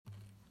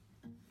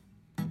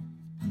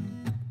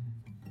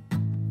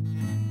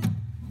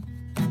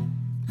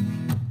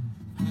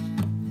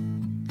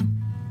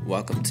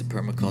Welcome to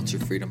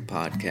Permaculture Freedom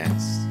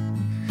Podcast.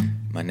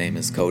 My name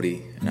is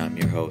Cody, and I'm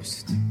your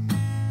host.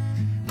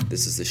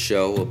 This is a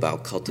show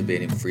about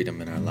cultivating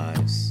freedom in our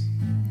lives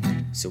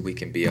so we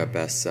can be our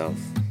best self.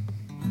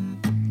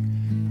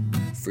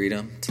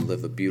 Freedom to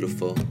live a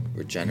beautiful,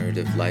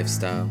 regenerative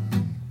lifestyle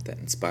that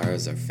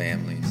inspires our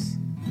families,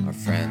 our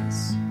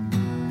friends,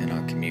 and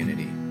our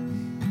community.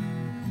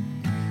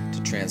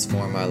 To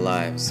transform our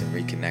lives and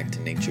reconnect to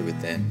nature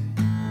within.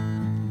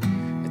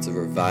 It's a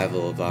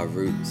revival of our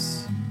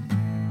roots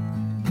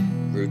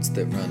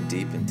that run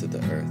deep into the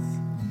earth.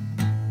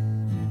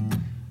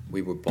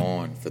 We were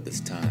born for this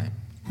time.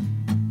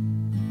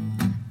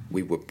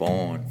 We were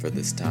born for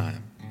this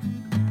time.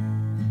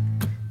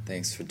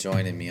 Thanks for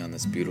joining me on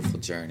this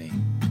beautiful journey.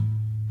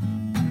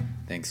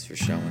 Thanks for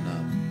showing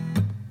up.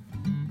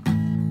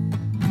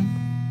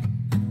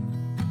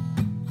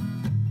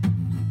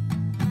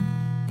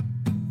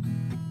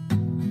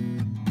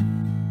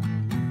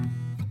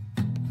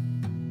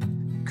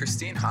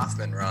 Christine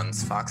Hoffman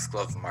runs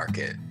Foxglove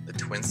Market, the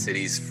Twin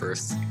Cities'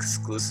 first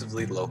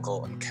exclusively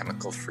local and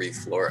chemical-free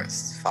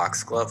florist.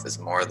 Foxglove is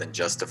more than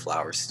just a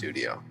flower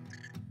studio.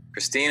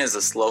 Christine is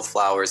a slow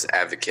flowers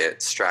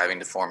advocate striving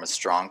to form a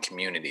strong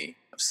community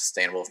of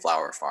sustainable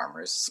flower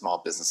farmers, small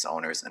business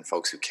owners, and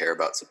folks who care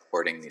about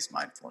supporting these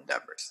mindful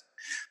endeavors.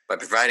 By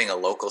providing a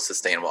local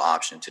sustainable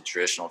option to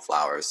traditional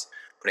flowers,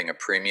 putting a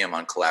premium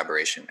on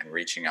collaboration, and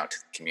reaching out to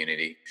the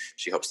community,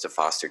 she hopes to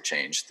foster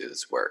change through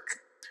this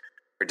work.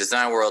 Her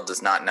design world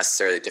does not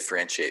necessarily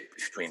differentiate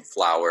between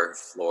flower,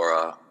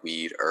 flora,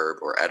 weed, herb,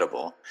 or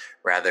edible.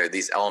 Rather,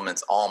 these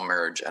elements all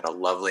merge at a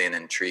lovely and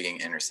intriguing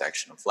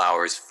intersection of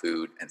flowers,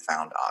 food, and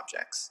found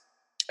objects.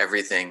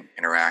 Everything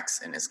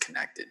interacts and is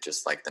connected,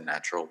 just like the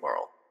natural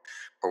world.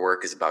 Her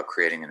work is about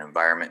creating an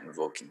environment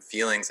invoking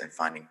feelings and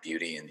finding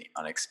beauty in the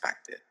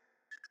unexpected.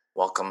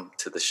 Welcome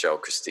to the show,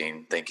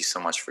 Christine. Thank you so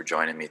much for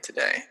joining me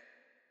today.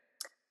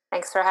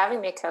 Thanks for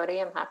having me,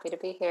 Cody. I'm happy to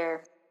be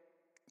here.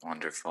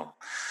 Wonderful.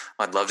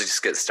 I'd love to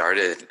just get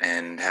started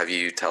and have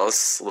you tell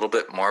us a little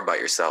bit more about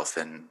yourself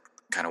and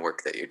kind of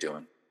work that you're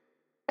doing.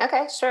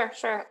 Okay, sure.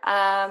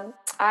 I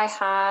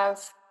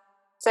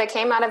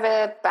came out of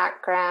a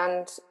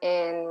background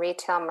in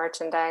retail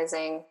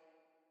merchandising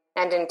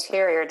and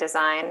interior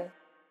design,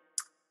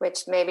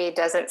 which maybe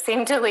doesn't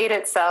seem to lead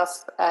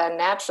itself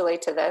naturally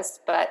to this,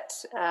 but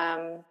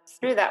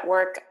through that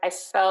work, I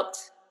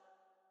felt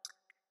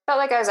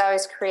like I was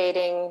always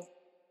creating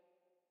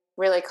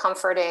really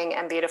comforting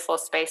and beautiful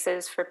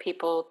spaces for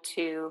people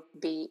to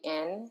be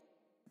in.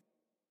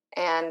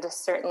 And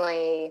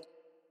certainly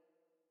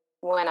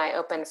when I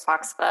opened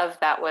Foxglove,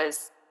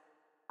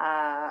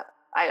 I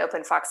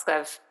opened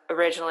Foxglove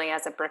originally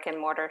as a brick and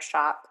mortar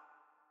shop.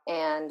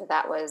 And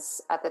that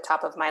was at the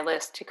top of my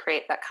list to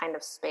create that kind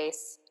of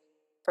space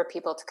for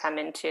people to come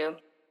into.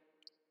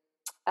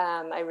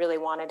 I really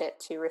wanted it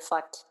to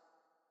reflect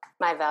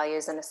my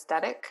values and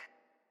aesthetic.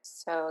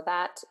 So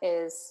that's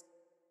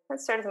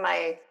sort of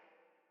my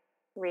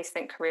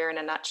recent career in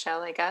a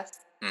nutshell, I guess.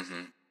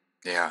 Mm-hmm.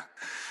 Yeah.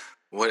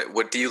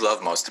 What do you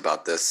love most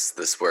about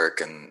this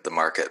work and the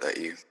market that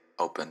you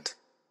opened?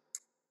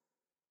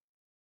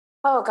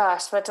 Oh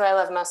gosh, what do I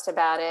love most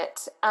about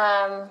it?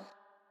 The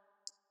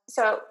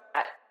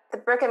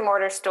brick and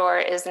mortar store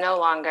is no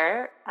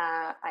longer.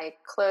 I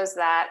closed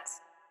that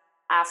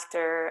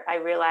after I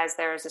realized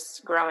there was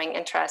this growing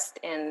interest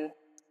in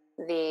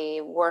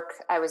the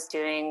work I was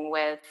doing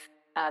with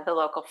the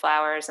local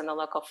flowers and the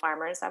local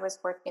farmers I was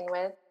working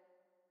with.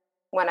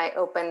 When I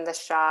opened the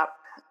shop,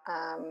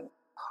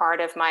 part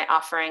of my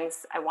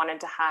offerings, I wanted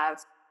to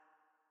have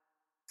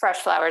fresh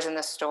flowers in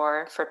the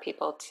store for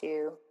people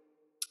to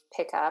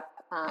pick up,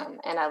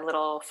 and a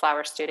little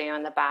flower studio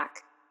in the back.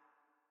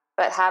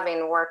 But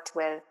having worked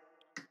with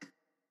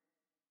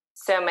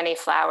so many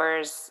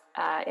flowers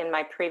in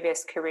my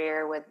previous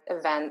career with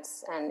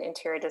events and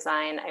interior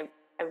design,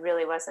 I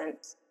really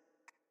wasn't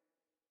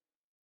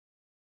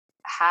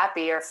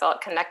happy or felt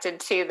connected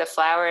to the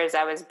flowers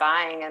I was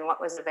buying and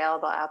what was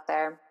available out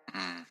there.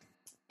 Mm.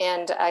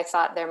 And I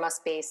thought there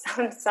must be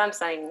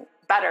something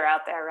better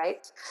out there,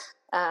 right?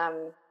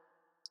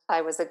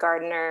 I was a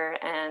gardener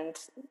and,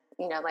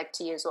 like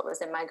to use what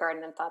was in my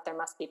garden and thought there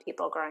must be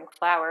people growing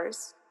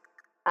flowers.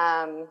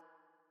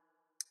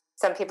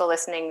 Some people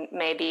listening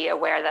may be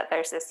aware that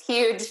there's this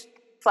huge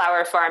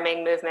flower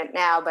farming movement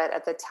now, but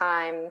at the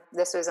time,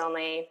 this was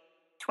only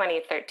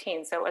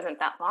 2013, so it wasn't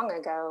that long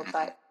ago,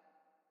 but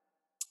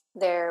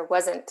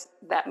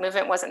that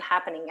movement wasn't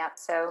happening yet.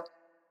 So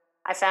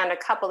I found a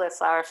couple of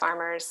flower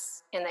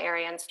farmers in the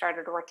area and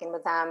started working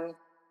with them.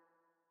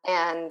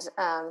 And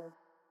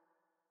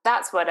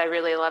that's what I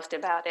really loved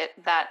about it,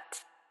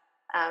 that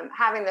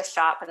having the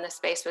shop and the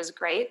space was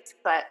great,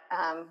 but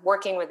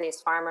working with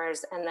these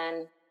farmers and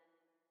then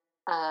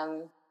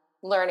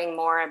learning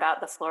more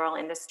about the floral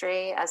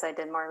industry as I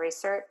did more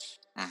research.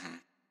 Mm-hmm.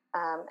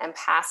 And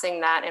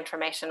passing that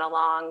information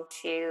along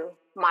to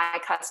my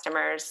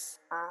customers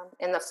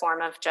in the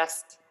form of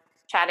just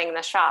chatting in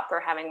the shop or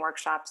having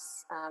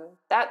workshops.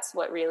 That's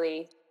what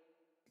really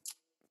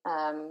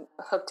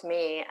hooked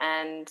me.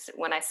 And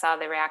when I saw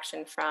the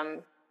reaction from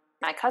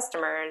my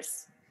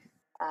customers,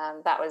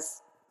 that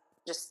was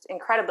just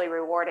incredibly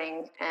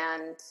rewarding.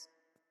 And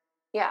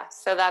yeah,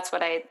 so that's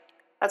what I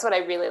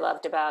really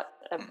loved about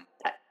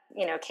that,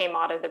 came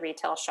out of the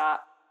retail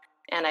shop,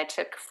 and I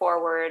took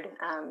forward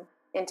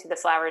into the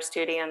flower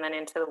studio and then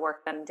into the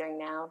work that I'm doing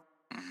now.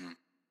 Mm-hmm.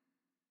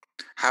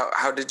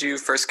 How did you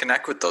first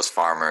connect with those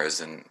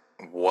farmers, and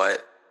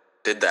what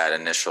did that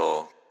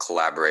initial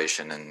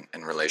collaboration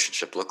and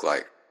relationship look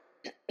like?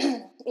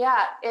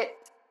 Yeah,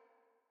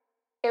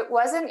 it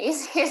wasn't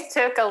easy. It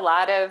took a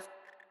lot of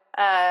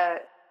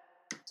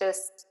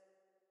just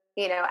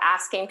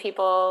asking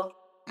people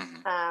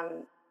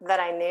that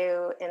I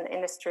knew in the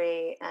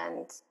industry,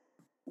 and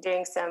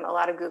doing a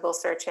lot of Google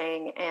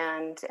searching,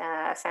 and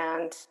I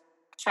found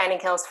Shining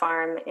Hills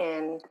Farm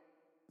in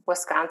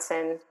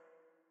Wisconsin,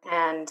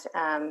 and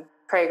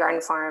Prairie Garden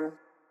Farm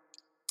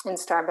in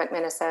Starbuck,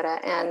 Minnesota.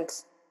 And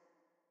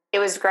it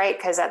was great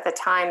because at the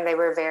time they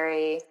were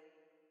very,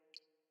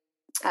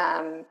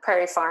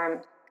 Prairie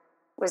Farm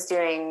was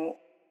doing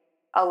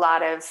a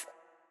lot of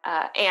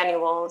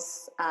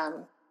annuals,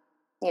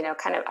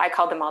 I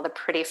called them all the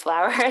pretty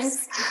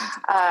flowers.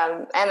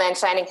 And then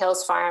Shining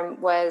Hills Farm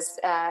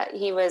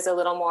he was a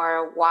little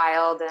more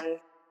wild and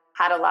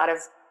had a lot of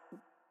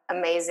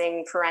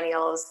amazing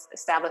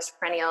established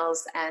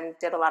perennials, and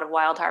did a lot of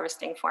wild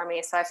harvesting for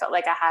me. So I felt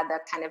like I had the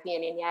kind of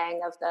yin and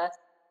yang of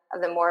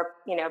the more,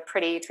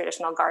 pretty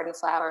traditional garden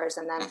flowers,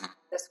 and then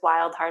this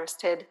wild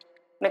harvested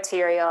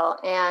material.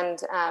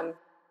 And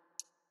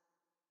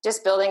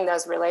just building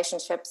those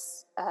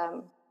relationships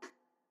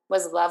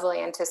was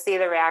lovely, and to see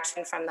the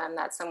reaction from them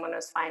that someone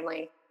was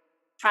finally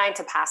trying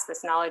to pass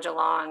this knowledge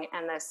along,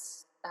 and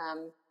this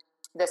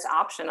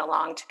option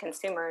along to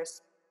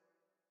consumers.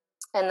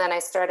 And then I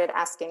started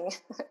asking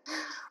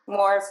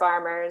more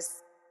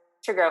farmers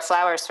to grow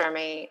flowers for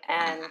me,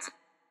 and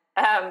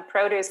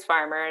produce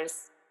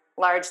farmers,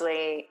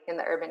 largely in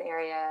the urban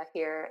area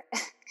here.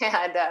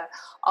 And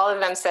all of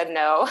them said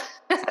no.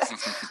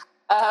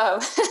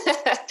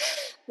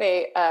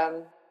 They,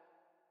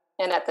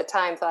 and at the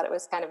time, thought it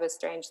was kind of a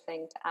strange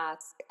thing to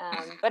ask.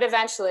 But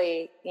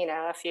eventually,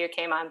 a few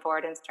came on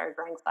board and started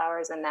growing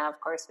flowers. And now, of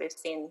course, we've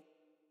seen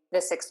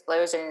this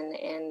explosion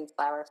in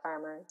flower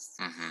farmers.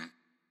 Mm-hmm.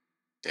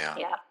 Yeah,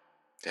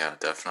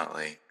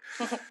 definitely.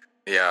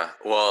 Yeah,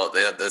 well,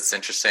 that's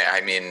interesting.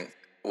 I mean,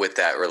 with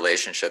that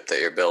relationship that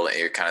you're building,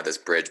 you're kind of this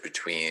bridge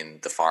between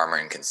the farmer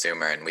and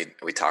consumer. And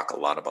we talk a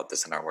lot about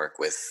this in our work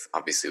with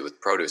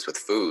produce, with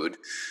food,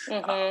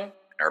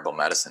 herbal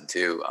medicine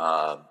too.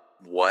 How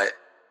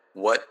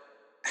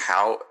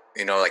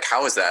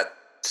has that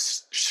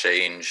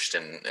changed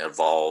and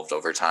evolved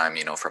over time,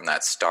 from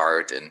that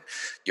start, and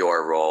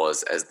your role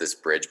as this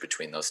bridge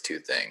between those two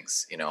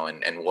things,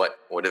 and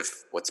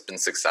what's been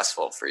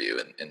successful for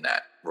you in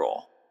that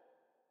role?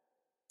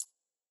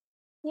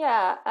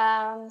 Yeah.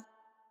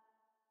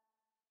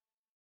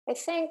 I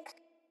think,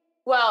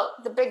 well,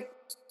 the big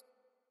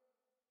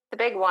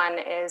one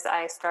is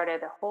I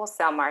started a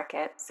wholesale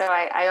market. So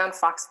I own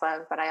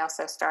Foxglove, but I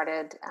also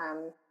started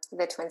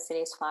the Twin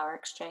Cities Flower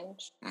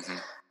Exchange,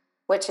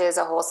 which is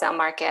a wholesale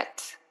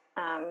market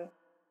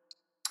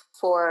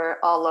for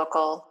all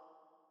local,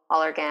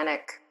 all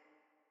organic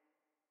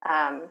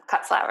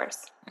cut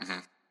flowers.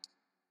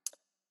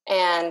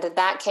 And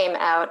that came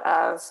out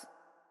of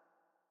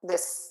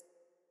this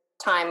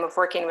time of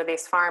working with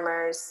these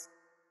farmers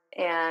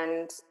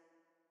and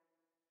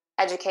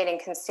educating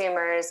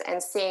consumers,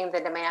 and seeing the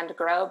demand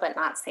grow, but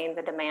not seeing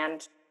the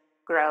demand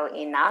grow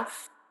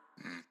enough.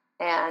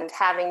 And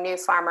having new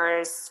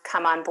farmers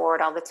come on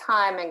board all the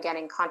time, and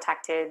getting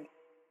contacted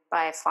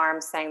by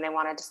farms saying they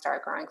wanted to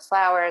start growing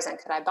flowers, and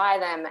could I buy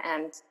them?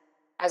 And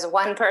as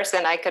one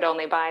person, I could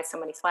only buy so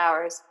many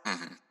flowers.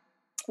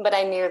 But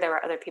I knew there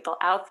were other people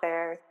out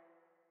there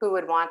who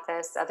would want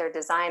this, other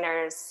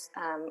designers,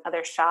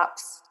 other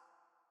shops.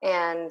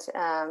 And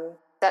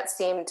that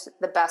seemed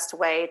the best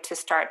way to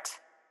start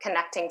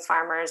connecting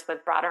farmers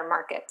with broader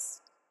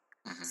markets.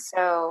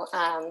 So,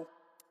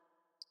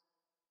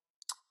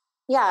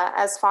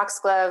 as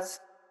Foxglove,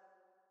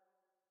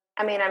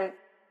 I'm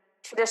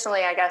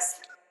traditionally, I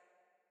guess,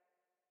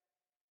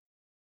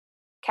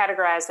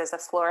 categorized as a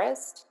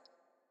florist,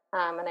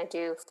 and I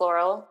do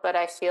floral, but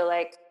I feel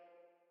like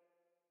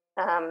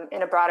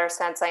in a broader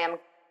sense, I am,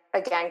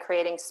 again,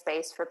 creating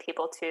space for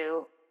people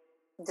to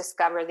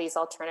discover these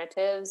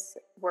alternatives,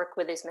 work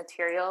with these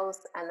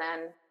materials, and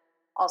then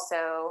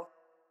also,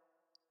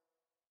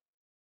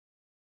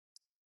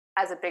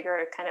 as a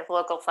bigger kind of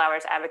local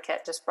flowers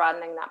advocate, just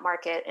broadening that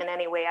market in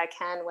any way I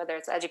can, whether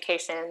it's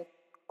education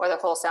or the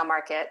wholesale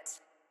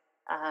market.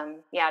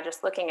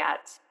 Just looking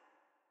at,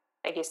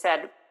 like you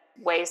said,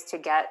 ways to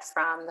get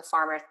from the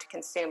farmer to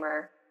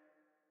consumer,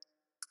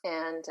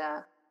 and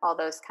all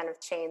those kind of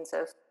change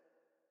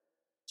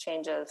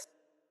of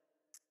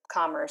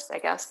commerce, I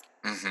guess.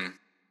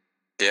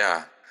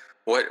 Yeah.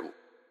 What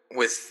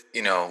with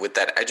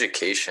that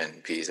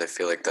education piece, I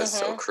feel like that's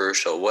so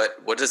crucial.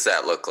 What does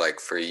that look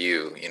like for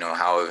you?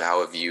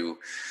 How have you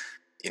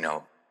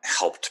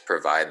helped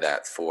provide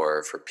that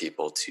for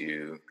people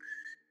to,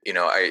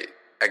 I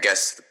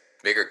guess the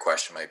bigger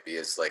question might be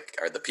is like,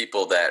 are the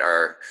people that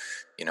are,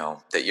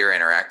 that you're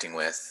interacting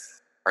with,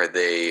 are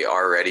they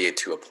already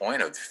to a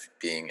point of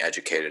being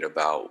educated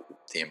about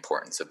the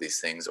importance of these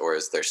things, or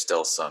is there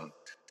still some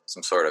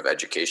sort of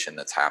education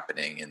that's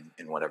happening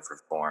in whatever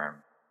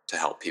form to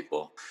help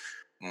people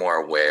more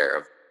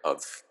aware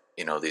of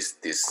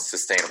these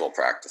sustainable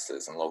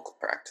practices and local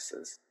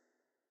practices?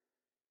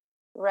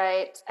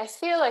 Right. I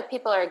feel like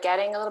people are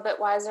getting a little bit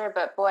wiser,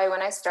 but boy,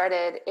 when I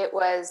started, it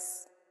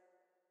was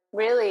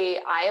really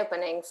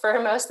eye-opening for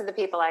most of the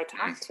people I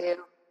talked to.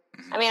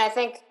 I mean, I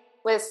think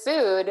with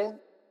food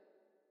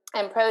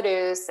and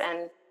produce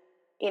and,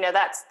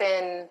 that's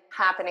been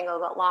happening a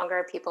little bit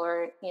longer. People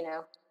are,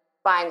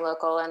 buying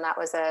local, and that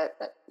was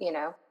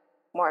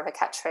more of a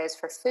catchphrase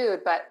for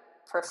food. But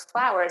for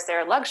flowers,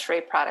 they're a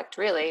luxury product,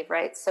 really,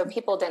 right? So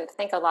people didn't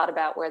think a lot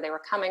about where they were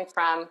coming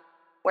from,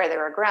 where they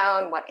were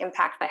grown, what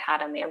impact they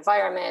had on the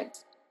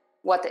environment,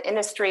 what the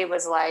industry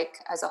was like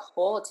as a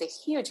whole. It's a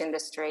huge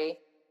industry.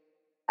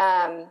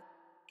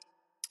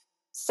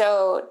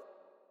 So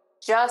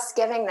just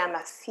giving them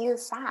a few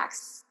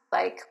facts,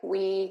 like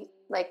the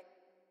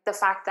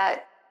fact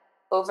that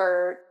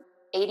over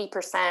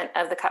 80%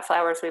 of the cut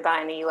flowers we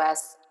buy in the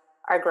US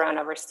are grown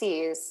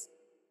overseas.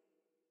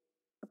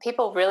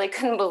 People really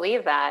couldn't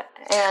believe that.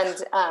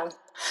 And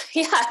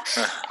yeah,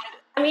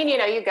 I mean,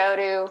 you go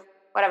to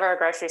whatever, a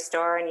grocery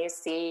store, and you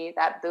see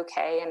that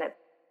bouquet,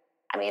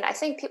 and I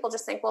think people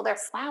just think, well, they're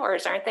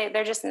flowers, aren't they?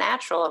 They're just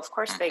natural. Of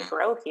course they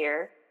grow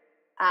here.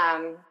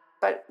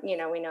 But we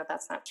know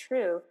that's not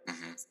true.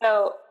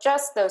 So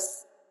just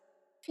those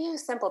few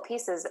simple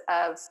pieces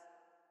of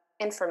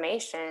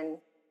information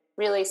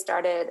really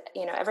started,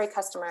 every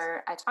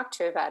customer I talked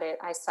to about it,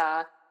 I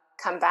saw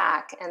come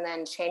back and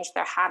then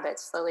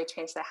slowly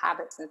change their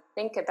habits and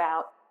think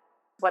about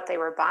what they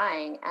were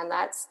buying. And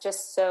that's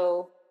just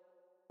so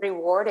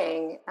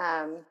rewarding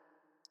and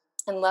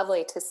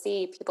lovely to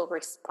see people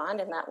respond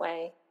in that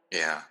way.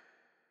 Yeah.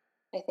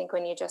 I think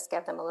when you just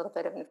give them a little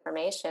bit of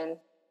information,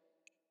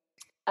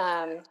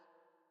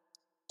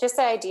 just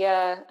the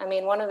idea,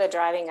 one of the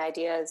driving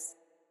ideas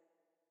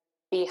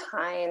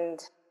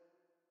behind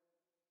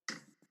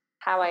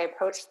how I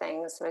approach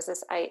things was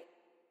this, I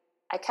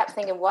kept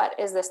thinking, what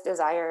is this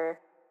desire?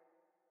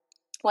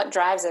 What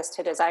drives us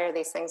to desire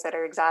these things that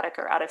are exotic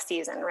or out of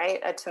season, right?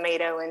 A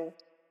tomato in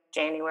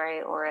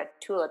January or a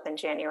tulip in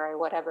January,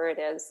 whatever it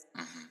is.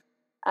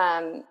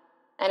 And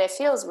it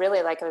feels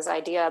really like it was an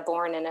idea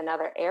born in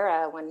another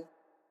era when,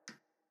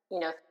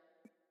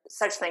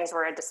 such things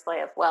were a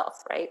display of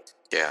wealth, right?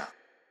 Yeah.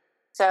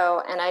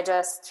 So, and I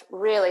just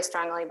really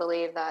strongly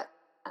believe that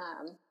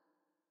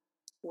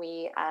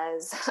we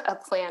as a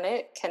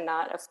planet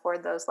cannot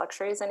afford those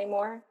luxuries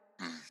anymore.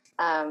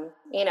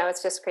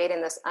 It's just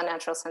creating this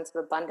unnatural sense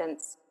of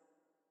abundance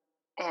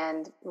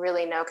and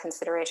really no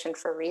consideration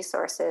for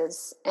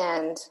resources.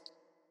 And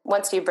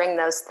once you bring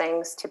those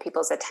things to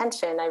people's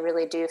attention, I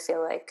really do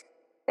feel like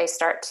they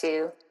start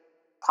to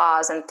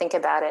pause and think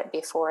about it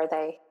before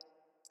they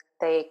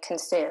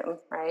consume,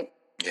 right?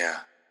 Yeah.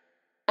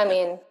 I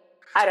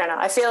don't know.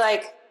 I feel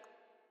like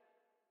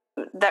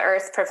the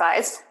earth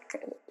provides,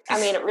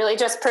 it really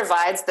just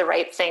provides the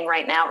right thing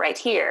right now, right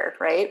here,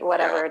 right?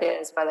 Whatever it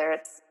is, whether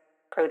it's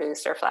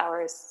produce or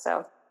flowers.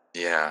 So.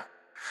 Yeah.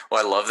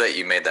 Well, I love that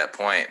you made that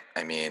point.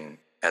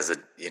 As a,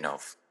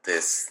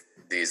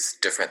 these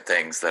different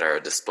things that are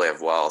a display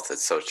of wealth,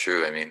 it's so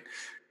true.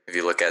 If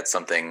you look at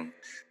something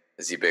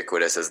as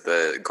ubiquitous as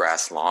the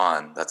grass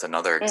lawn, that's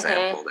another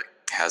example that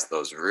has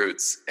those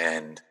roots.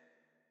 And,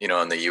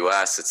 in the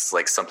U.S., it's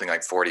like something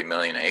like 40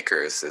 million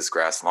acres is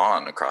grass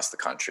lawn across the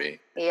country.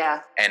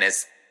 Yeah. And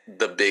it's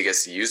the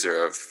biggest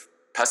user of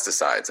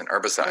pesticides and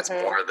herbicides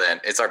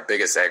it's our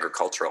biggest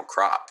agricultural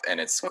crop, and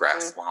it's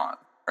grass lawn,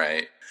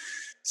 right?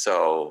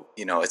 So,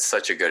 it's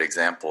such a good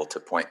example to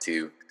point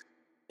to.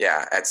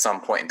 Yeah, at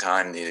some point in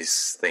time,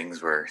 these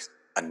things were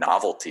a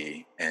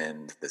novelty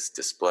and this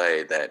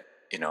display that,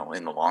 in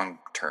the long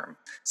term,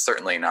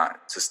 certainly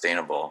not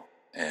sustainable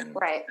and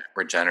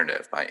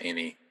regenerative by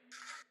any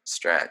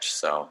stretch.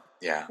 So,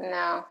 yeah.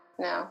 No.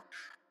 Yeah.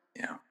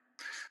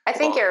 I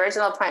think your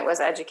original point was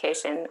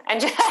education, and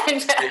just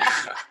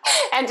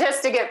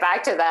to get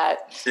back to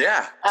that,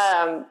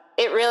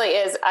 it really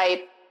is.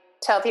 I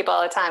tell people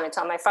all the time. I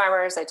tell my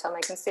farmers. I tell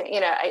my consumers.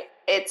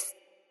 It's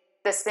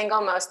the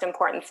single most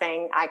important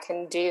thing I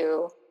can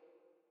do.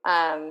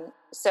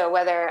 So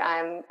whether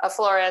I'm a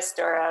florist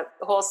or a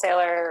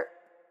wholesaler,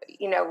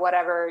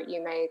 whatever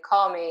you may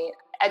call me,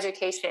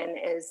 education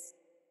is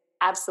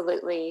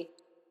absolutely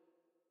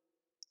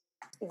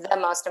the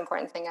most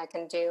important thing I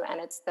can do. And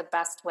it's the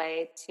best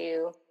way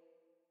to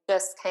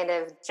just kind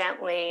of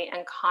gently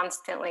and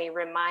constantly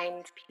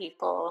remind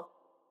people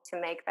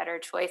to make better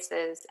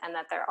choices and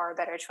that there are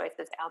better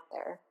choices out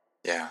there.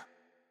 Yeah,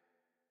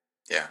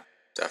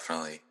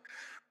 definitely.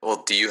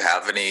 Well, do you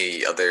have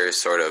any other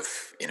sort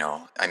of, you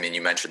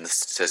mentioned the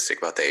statistic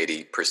about the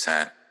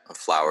 80% of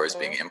flowers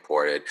being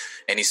imported.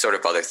 Any sort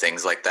of other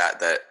things like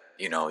that,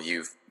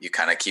 you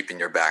kind of keep in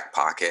your back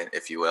pocket,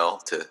 if you will,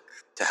 to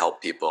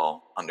help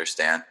people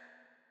understand?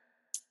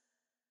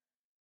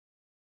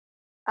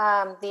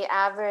 The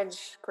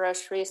average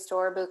grocery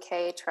store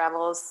bouquet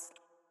travels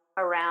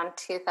around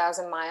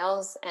 2,000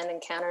 miles and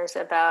encounters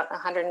about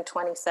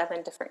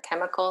 127 different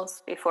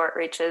chemicals before it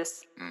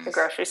reaches the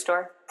grocery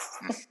store.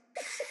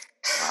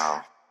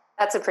 Wow.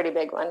 That's a pretty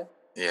big one.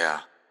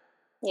 Yeah.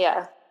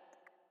 Yeah.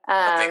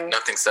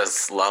 Nothing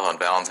says love on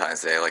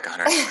Valentine's Day like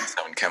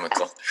 127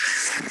 chemicals.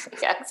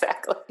 Yeah,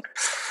 exactly.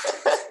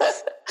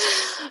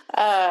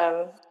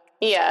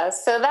 Yeah,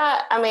 so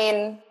that, I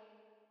mean,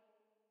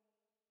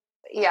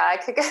 yeah,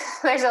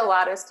 there's a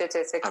lot of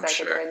statistics I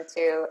could go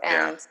into,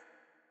 and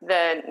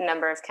the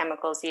number of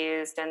chemicals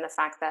used, and the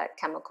fact that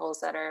chemicals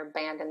that are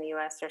banned in the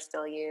U.S. are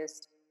still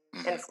used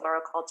in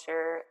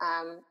floriculture.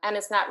 And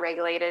it's not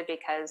regulated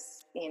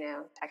because,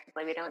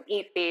 technically we don't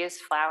eat these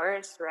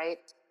flowers, right?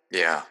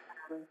 Yeah.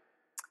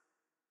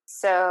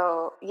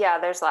 So, yeah,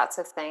 there's lots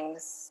of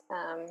things.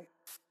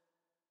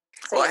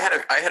 Well,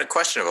 I had a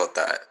question about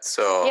that.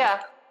 So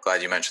yeah.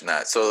 Glad you mentioned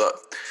that. So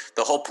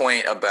the whole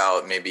point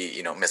about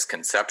maybe,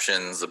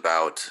 misconceptions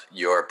about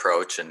your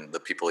approach and the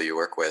people you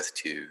work with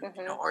to,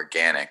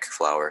 organic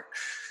flower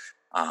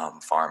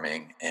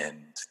farming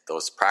and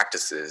those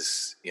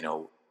practices,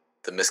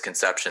 the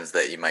misconceptions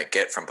that you might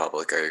get from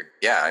public are,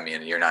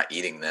 you're not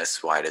eating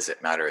this. Why does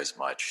it matter as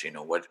much?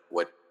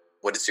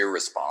 What is your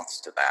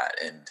response to that?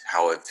 And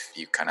how have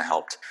you kind of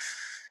helped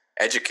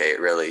educate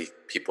really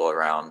people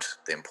around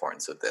the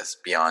importance of this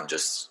beyond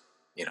just,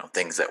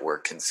 things that we're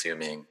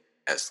consuming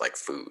as like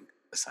food,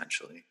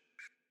 essentially?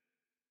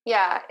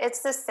 Yeah,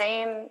 it's the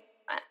same.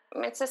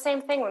 It's the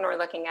same thing when we're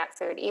looking at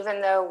food,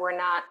 even though we're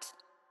not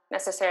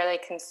necessarily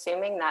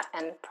consuming that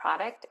end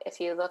product. If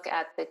you look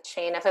at the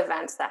chain of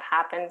events that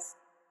happens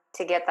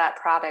to get that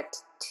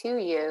product to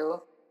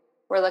you,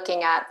 we're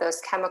looking at those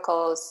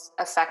chemicals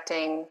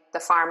affecting the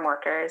farm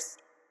workers.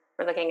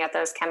 We're looking at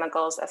those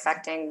chemicals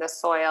affecting the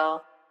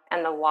soil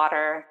and the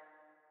water.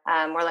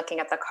 We're looking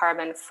at the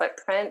carbon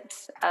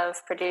footprint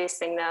of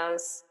producing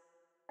those.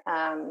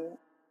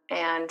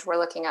 And we're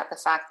looking at the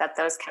fact that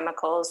those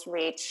chemicals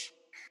reach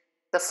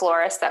the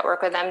florists that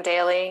work with them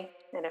daily.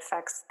 It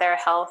affects their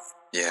health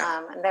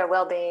and their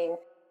well-being.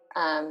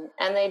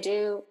 And they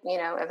do,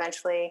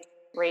 eventually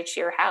reach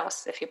your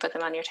house if you put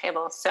them on your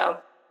table. So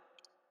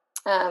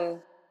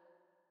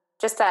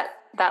just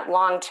that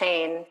long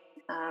chain,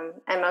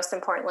 and most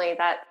importantly,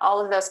 that all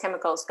of those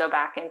chemicals go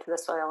back into the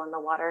soil and the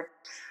water.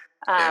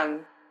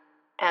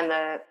 And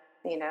the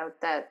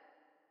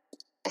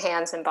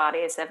hands and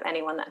bodies of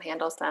anyone that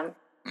handles them.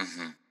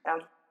 Mm-hmm. So.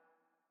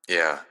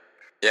 Yeah.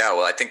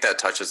 Well, I think that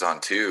touches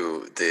on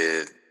too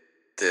the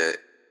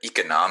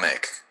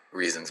economic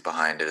reasons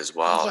behind it as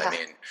well. Yeah. I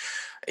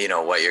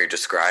mean, what you're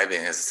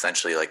describing is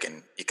essentially like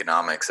in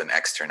economics and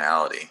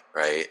externality,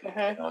 right?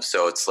 Mm-hmm.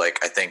 So it's like,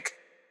 I think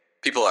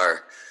people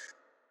are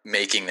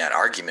making that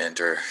argument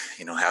or,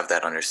 have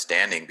that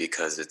understanding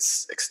because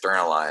it's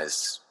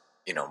externalized,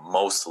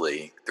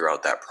 mostly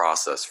throughout that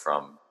process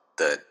from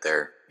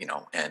their,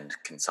 end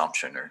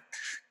consumption or,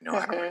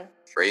 how to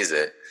phrase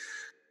it.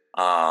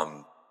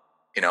 And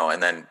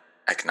then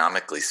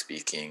economically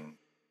speaking,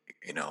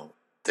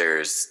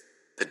 there's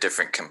the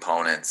different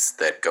components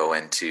that go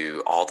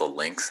into all the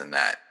links in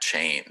that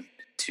chain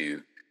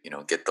to,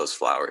 get those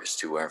flowers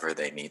to wherever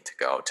they need to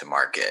go to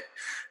market.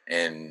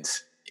 And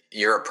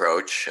your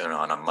approach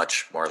on a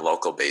much more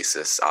local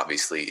basis,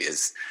 obviously,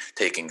 is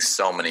taking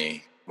so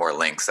many more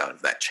links out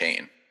of that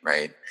chain,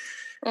 right?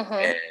 Mm-hmm.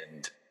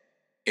 And,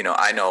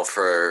 I know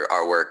for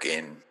our work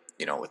in,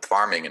 with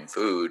farming and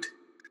food,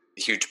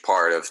 a huge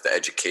part of the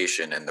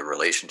education and the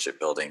relationship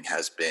building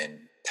has been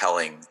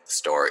telling the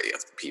story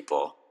of the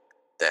people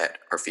that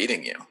are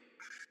feeding you.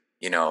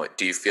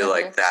 Do you feel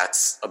like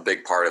that's a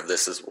big part of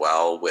this as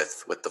well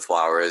with the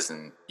flowers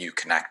and you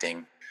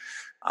connecting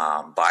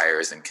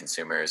buyers and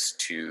consumers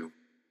to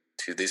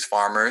these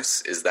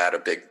farmers? Is that a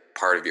big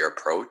part of your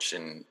approach?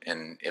 And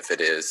if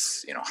it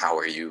is, how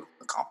are you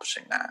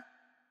accomplishing that?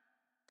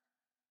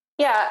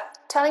 Yeah,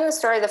 telling the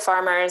story of the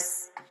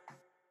farmers,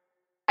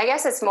 I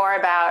guess it's more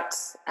about,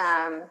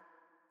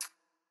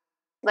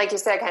 like you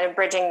said, kind of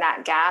bridging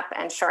that gap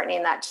and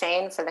shortening that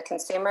chain for the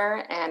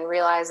consumer and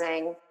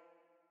realizing,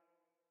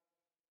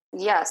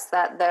 yes,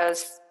 that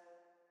those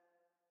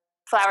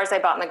flowers I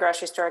bought in the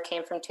grocery store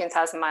came from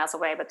 2,000 miles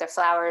away, but they're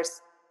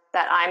flowers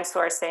that I'm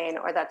sourcing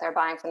or that they're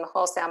buying from the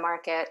wholesale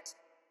market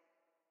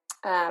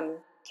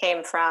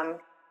came from,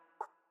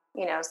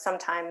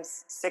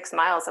 sometimes 6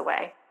 miles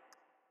away,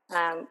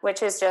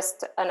 which is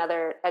just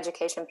another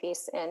education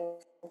piece in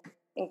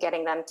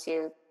getting them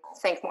to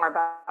think more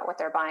about what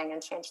they're buying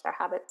and change their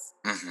habits.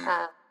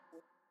 Mm-hmm.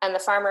 And the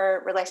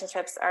farmer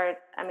relationships are,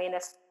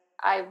 if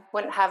I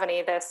wouldn't have any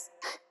of this,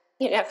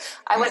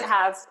 I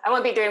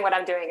wouldn't be doing what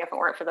I'm doing if it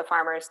weren't for the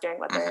farmers doing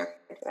what they're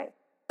doing.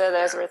 So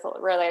those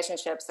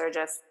relationships are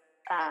just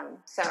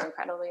so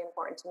incredibly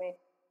important to me.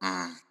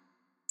 Mm.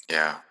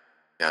 Yeah,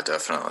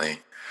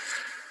 definitely.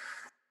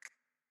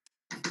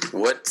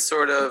 What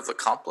sort of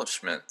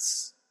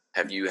accomplishments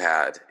have you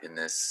had in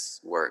this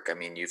work? I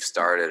mean, you've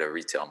started a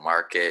retail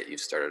market, you've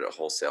started a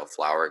wholesale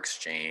flower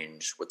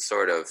exchange. What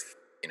sort of,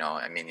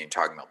 I mean, you're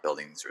talking about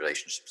building these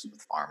relationships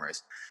with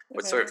farmers.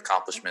 What sort of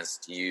accomplishments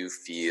do you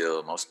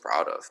feel most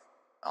proud of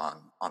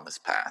on this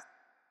path?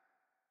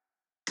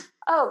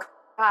 Oh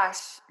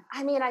gosh,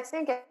 I mean, I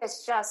think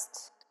it's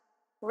just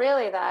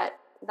really that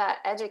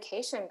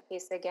education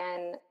piece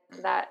again,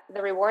 that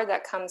the reward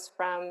that comes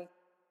from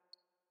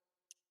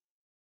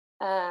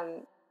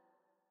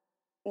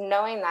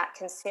knowing that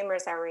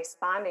consumers are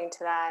responding to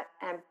that,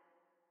 and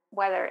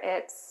whether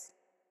it's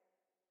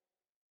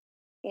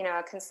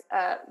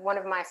one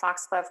of my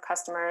foxglove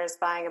customers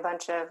buying a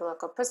bunch of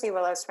local pussy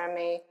willows from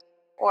me,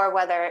 or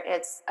whether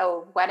it's a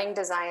wedding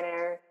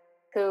designer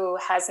who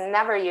has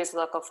never used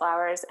local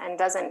flowers and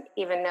doesn't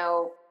even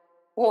know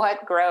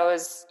what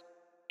grows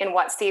in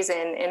what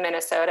season in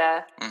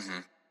Minnesota,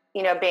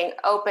 being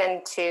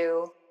open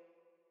to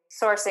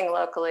sourcing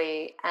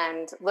locally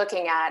and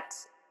looking at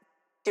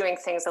doing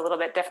things a little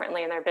bit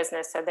differently in their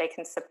business so they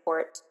can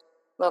support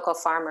local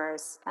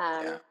farmers.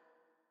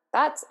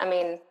 That's, I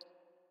mean,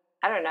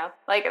 I don't know,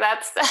 like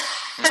that's,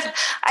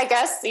 I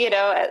guess,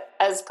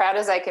 as proud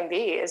as I can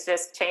be is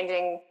just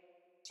changing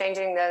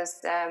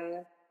those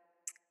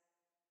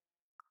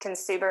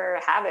consumer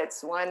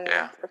habits one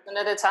person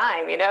at a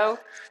time,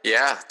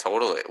 Yeah,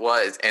 totally.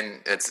 Well,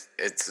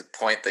 it's a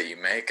point that you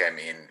make. I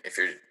mean, if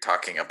you're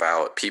talking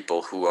about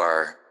people who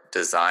are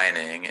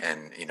designing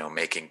and,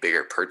 making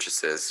bigger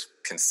purchases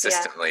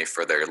consistently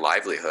for their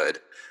livelihood,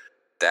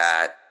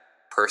 that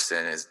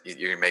person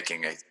you're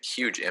making a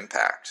huge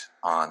impact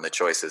on the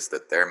choices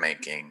that they're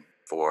making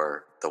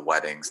for the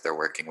weddings they're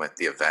working with,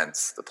 the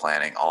events, the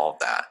planning, all of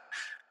that.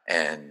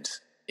 And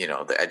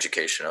the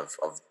education of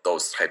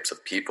those types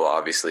of people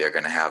obviously are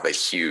going to have a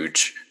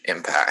huge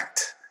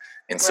impact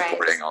in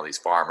supporting all these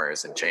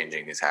farmers and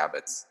changing these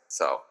habits.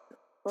 So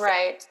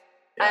right.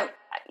 A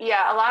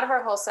lot of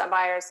our wholesale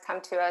buyers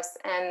come to us,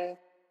 and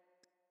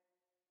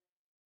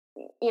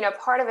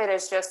part of it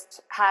is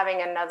just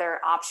having another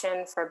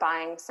option for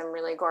buying some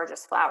really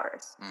gorgeous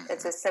flowers.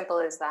 It's as simple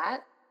as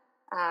that.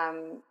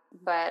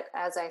 But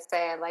as I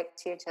say, I like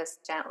to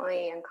just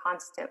gently and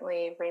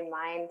constantly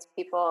remind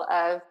people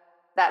of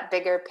that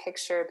bigger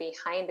picture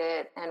behind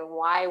it and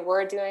why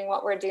we're doing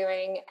what we're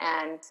doing,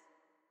 and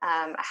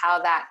how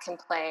that can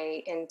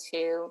play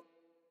into,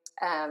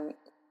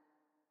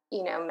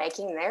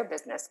 making their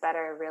business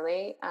better,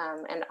 really,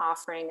 and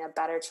offering a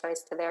better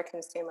choice to their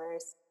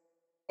consumers.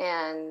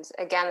 And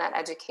again, that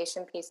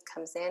education piece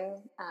comes in,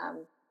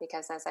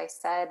 because, as I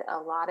said, a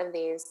lot of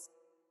these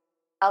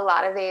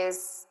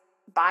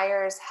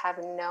buyers have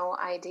no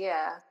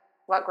idea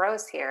what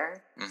grows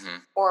here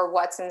or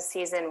what's in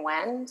season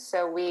when.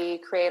 So we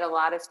create a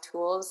lot of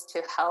tools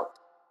to help,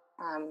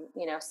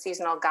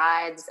 seasonal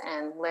guides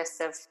and lists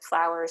of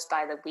flowers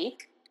by the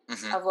week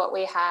of what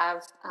we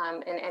have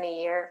in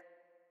any year.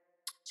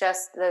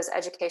 Just those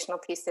educational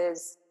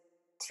pieces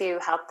to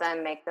help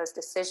them make those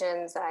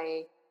decisions.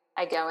 I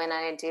go in and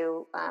I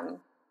do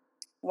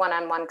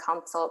one-on-one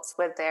consults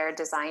with their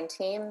design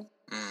team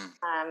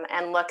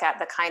and look at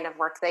the kind of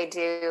work they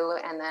do,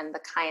 and then the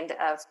kind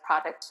of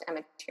product and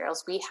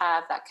materials we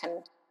have that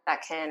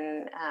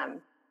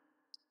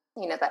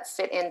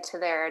fit into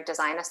their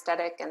design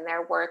aesthetic and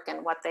their work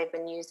and what they've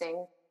been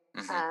using.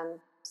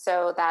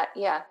 So that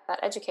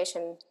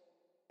education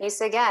piece,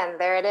 again,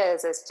 there it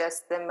is. It's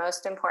just the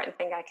most important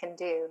thing I can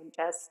do.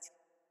 Just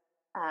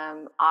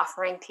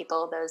offering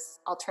people those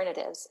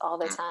alternatives all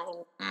the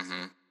time.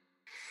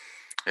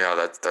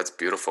 Yeah, that's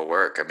beautiful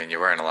work. I mean, you're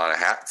wearing a lot of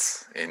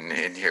hats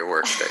in your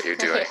work that you're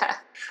doing.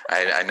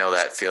 I know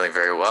that feeling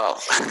very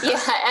well.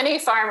 Any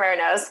farmer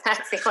knows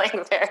that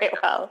feeling very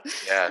well.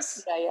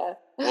 Yes. Yeah.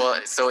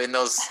 Well, so in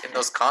those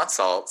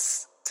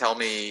consults, tell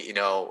me,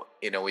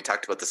 we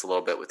talked about this a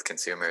little bit with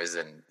consumers,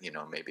 and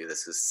maybe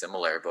this is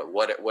similar, but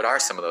what are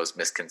some of those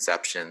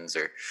misconceptions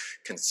or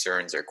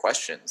concerns or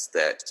questions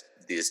that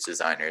these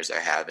designers are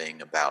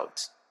having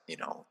about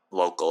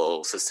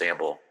local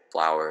sustainable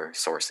flower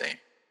sourcing?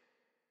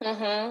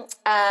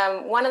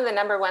 One of the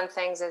number one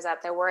things is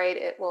that they're worried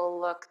it will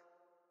look.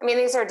 I mean,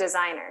 these are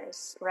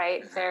designers,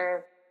 right?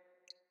 They're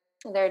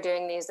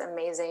doing these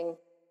amazing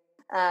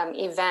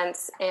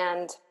events,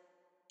 and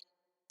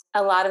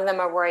a lot of them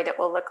are worried it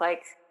will look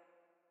like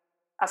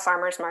a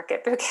farmer's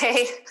market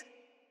bouquet,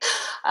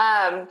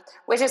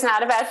 which is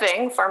not a bad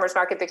thing. Farmer's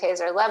market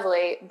bouquets are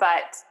lovely,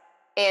 but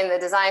in the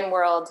design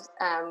world,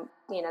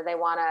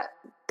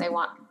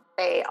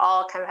 they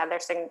all kind of have their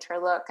signature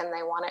look, and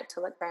they want it to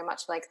look very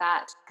much like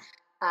that.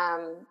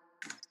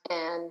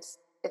 And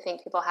I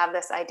think people have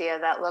this idea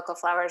that local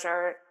flowers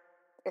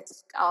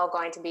it's all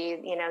going to be,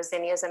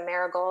 zinnias and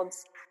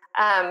marigolds,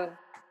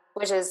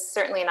 which is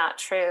certainly not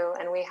true.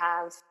 And we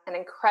have an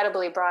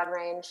incredibly broad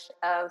range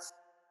of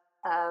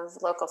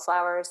local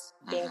flowers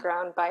being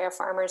grown by our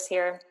farmers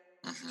here.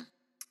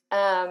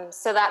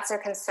 So that's their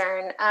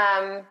concern.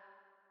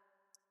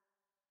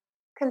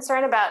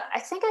 Concern about, I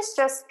think it's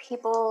just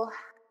people,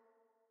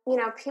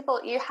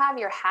 you have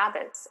your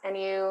habits, and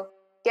you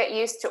get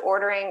used to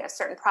ordering a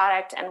certain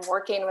product and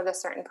working with a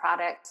certain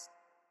product.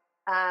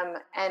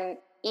 And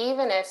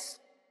even if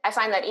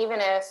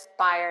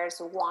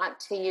buyers want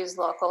to use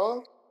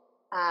local,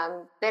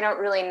 they don't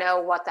really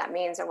know what that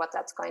means or what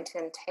that's going to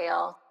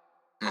entail.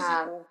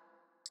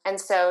 And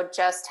so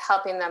just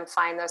helping them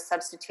find those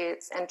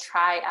substitutes and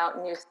try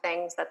out new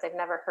things that they've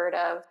never heard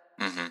of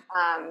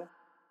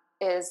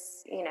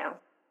is,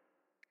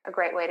 a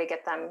great way to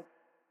get them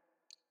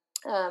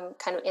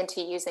kind of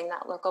into using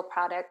that local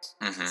product.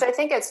 So I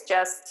think it's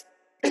just,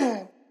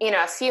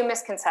 a few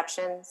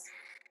misconceptions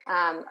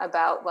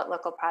about what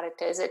local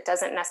product is. It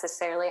doesn't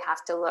necessarily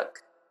have to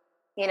look,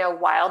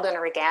 wild and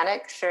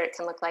organic. Sure, it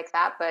can look like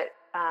that, but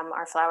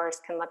our flowers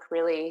can look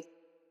really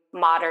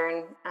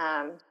modern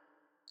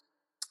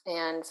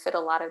and fit a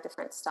lot of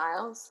different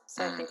styles.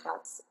 So I think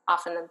that's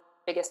often the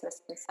biggest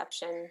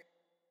misconception.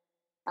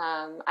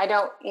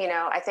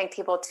 I think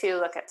people too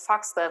look at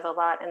foxglove a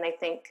lot and they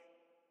think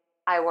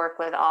I work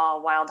with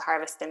all wild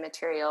harvested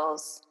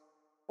materials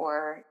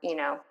or,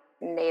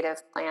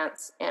 native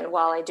plants. And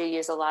while I do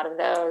use a lot of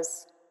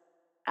those,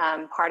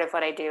 part of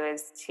what I do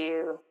is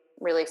to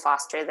really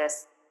foster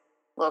this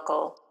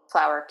local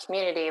flower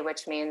community,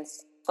 which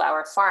means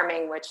flower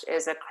farming, which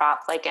is a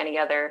crop like any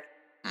other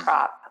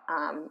crop.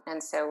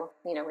 And so,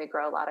 we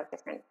grow a lot of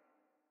different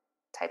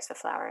types of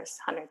flowers,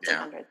 hundreds and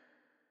hundreds.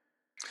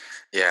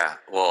 Yeah,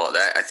 well,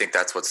 I think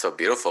that's what's so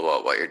beautiful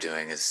about what you're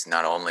doing is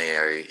not only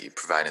are you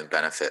providing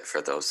benefit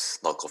for those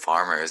local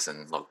farmers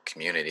and local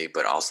community,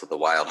 but also the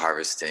wild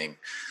harvesting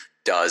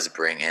does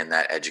bring in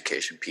that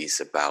education piece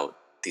about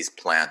these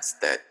plants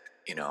that,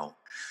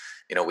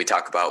 we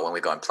talk about when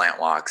we go on plant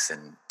walks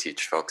and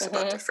teach folks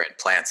about different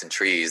plants and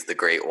trees, the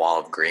Great Wall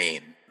of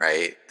Green,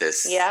 right?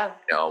 This,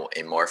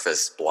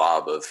 amorphous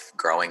blob of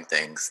growing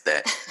things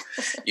that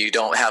you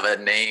don't have a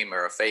name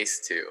or a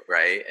face to,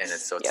 right? And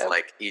it's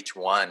like each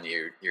one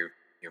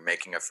you're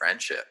making a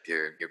friendship,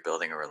 you're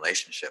building a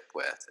relationship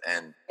with.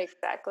 And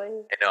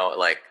exactly.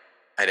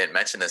 I didn't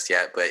mention this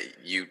yet, but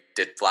you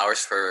did flowers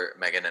for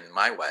Megan and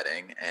my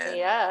wedding, and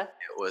it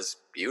was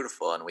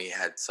beautiful. And we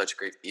had such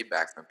great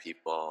feedback from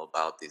people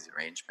about these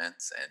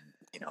arrangements, and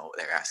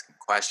they're asking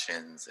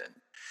questions, and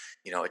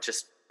it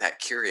just that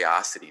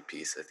curiosity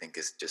piece I think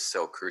is just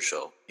so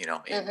crucial, in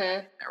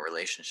our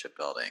relationship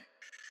building.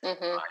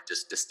 I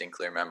just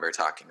distinctly remember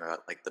talking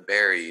about like the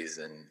berries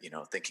and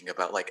thinking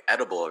about like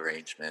edible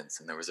arrangements,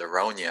 and there was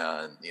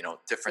aronia and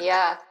different things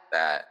like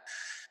that.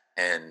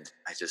 And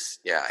I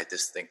just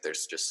think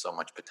there's just so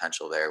much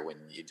potential there when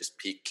you just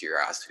pique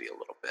curiosity a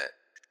little bit.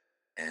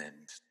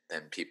 And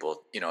then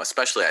people,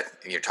 especially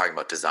you're talking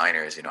about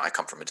designers, I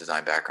come from a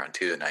design background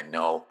too. And I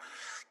know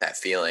that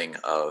feeling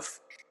of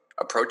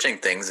approaching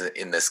things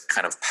in this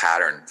kind of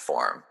pattern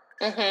form,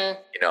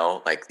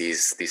 like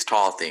these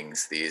tall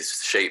things,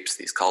 these shapes,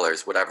 these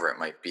colors, whatever it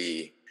might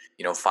be,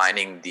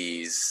 finding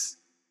these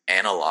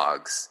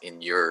analogs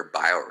in your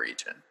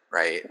bioregion.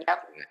 Right?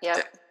 Yep.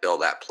 To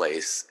build that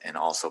place and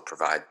also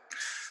provide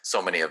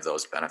so many of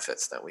those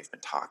benefits that we've been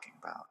talking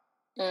about.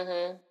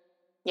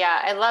 Yeah,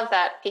 I love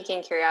that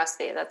piquing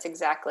curiosity. That's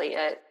exactly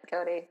it,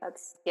 Cody.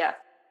 That's Yeah.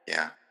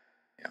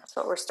 That's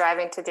what we're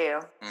striving to do.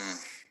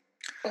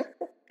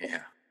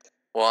 Yeah.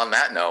 Well, on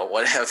that note,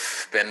 what have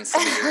been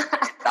some of your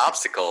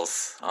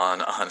obstacles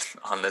on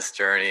this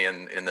journey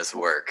and in this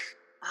work?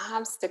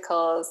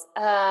 Obstacles.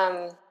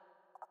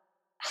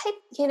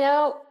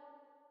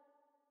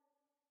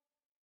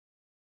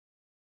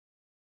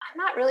 I'm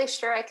not really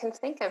sure I can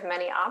think of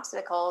many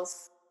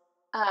obstacles,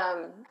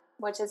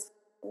 which is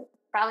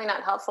probably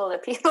not helpful to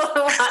people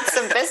who want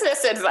some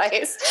business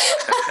advice.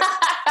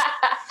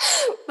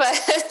 But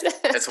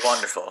it's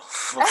wonderful.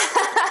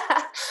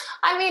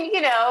 I mean,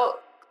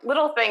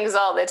 little things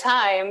all the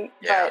time,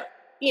 but,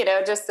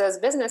 just those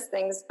business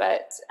things.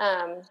 But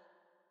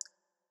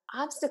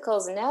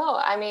obstacles, no.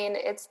 I mean,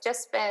 it's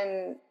just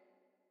been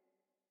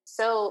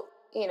so,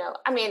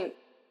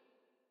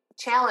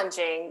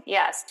 challenging,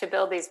 yes, to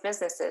build these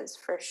businesses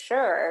for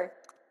sure,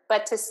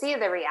 but to see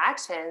the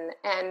reaction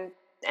and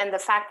the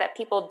fact that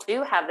people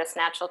do have this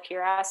natural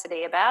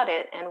curiosity about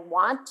it and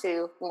want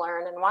to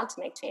learn and want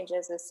to make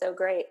changes is so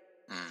great.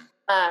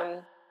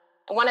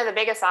 One of the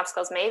biggest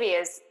obstacles maybe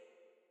is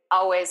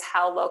always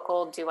how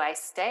local do I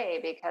stay?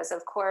 Because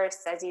of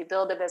course, as you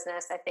build a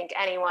business, I think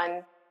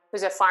anyone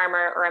who's a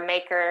farmer or a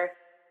maker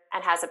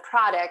and has a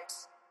product,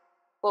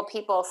 well,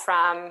 people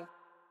from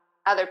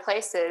other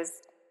places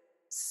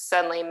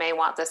suddenly may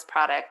want this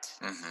product.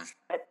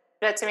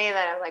 But to me,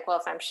 then I'm like, well,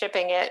 if I'm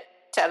shipping it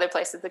to other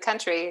places in the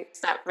country,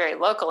 it's not very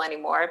local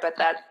anymore. But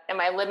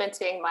am I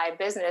limiting my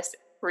business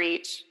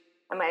reach?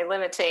 Am I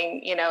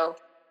limiting,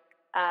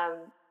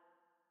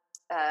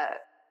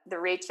 the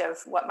reach of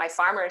what my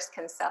farmers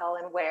can sell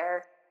and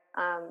where,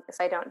 if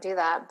I don't do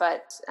that?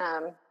 But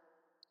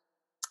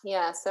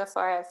so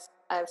far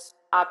I've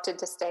opted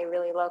to stay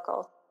really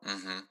local.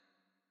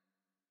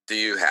 Do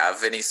you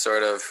have any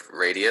sort of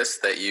radius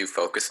that you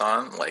focus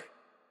on, like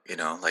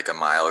a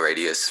mile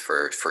radius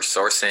for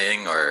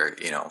sourcing or,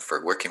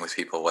 for working with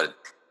people,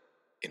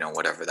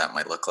 whatever that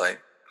might look like?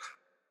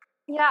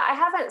 Yeah, I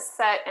haven't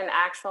set an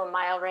actual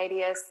mile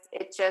radius.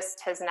 It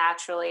just has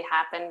naturally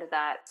happened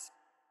that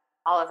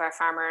all of our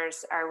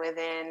farmers are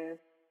within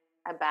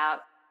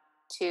about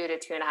 2 to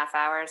 2.5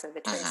 hours of the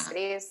Twin Mm-hmm.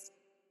 Cities.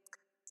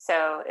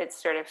 So it's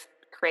sort of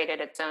created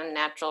its own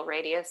natural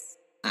radius.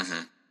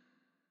 Mm-hmm.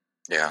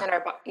 Yeah.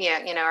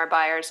 And our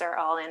buyers are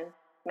all in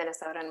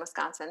Minnesota and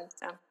Wisconsin.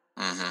 So.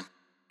 Mm-hmm.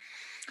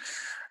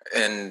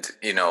 And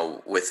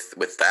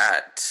with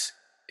that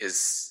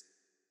is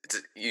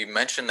you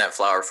mentioned that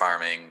flower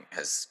farming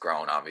has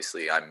grown.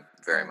 Obviously, I'm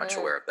very much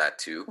aware of that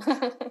too.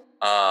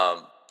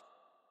 Um,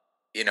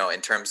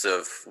 in terms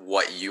of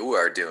what you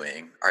are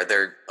doing, are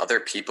there other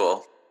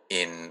people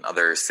in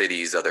other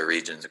cities, other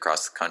regions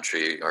across the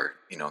country, or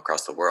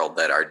across the world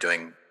that are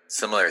doing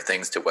similar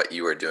things to what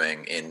you are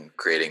doing in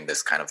creating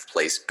this kind of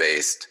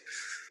place-based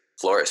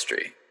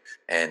floristry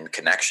and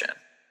connection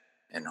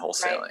and Right.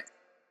 wholesaling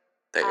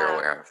that you're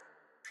aware of?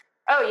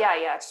 Oh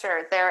yeah,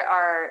 sure. There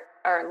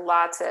are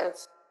lots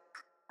of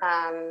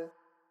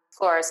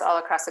florists all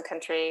across the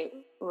country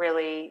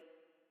really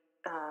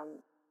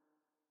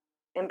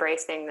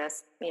embracing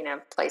this,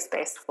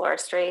 place-based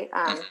floristry,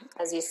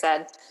 as you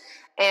said.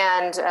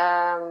 And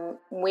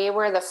we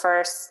were the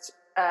first.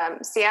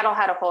 Seattle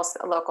had a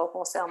local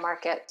wholesale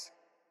market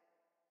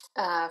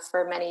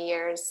for many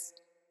years.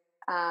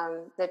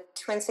 The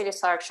Twin Cities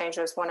Flower Exchange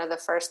was one of the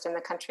first in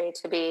the country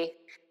to be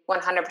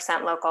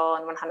 100% local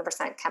and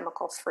 100%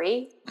 chemical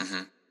free.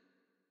 Mm-hmm.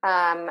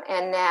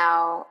 And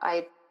now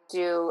I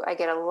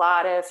get a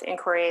lot of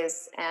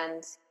inquiries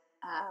and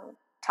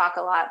talk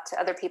a lot to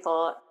other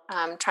people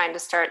trying to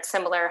start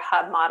similar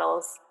hub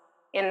models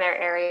in their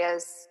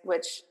areas,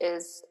 which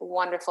is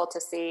wonderful to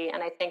see.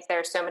 And I think there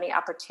are so many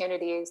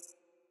opportunities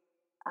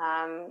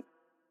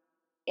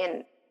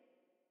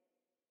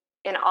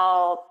in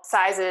all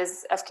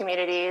sizes of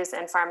communities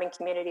and farming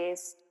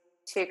communities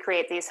to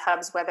create these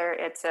hubs, whether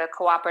it's a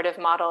cooperative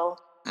model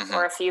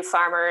or a few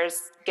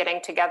farmers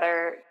getting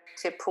together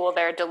to pool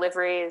their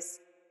deliveries,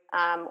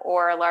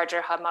 or a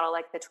larger hub model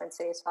like the Twin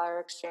Cities Flower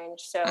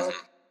Exchange. So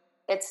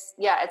it's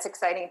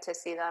exciting to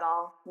see that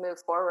all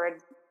move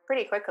forward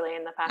pretty quickly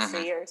in the past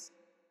 3 years.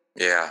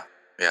 Yeah,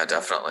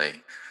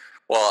 definitely.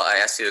 Well, I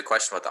asked you the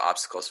question about the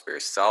obstacles for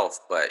yourself,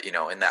 but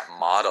in that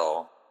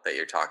model that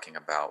you're talking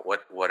about,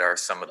 what are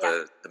some of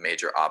the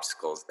major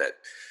obstacles that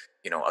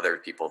other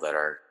people that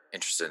are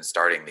interested in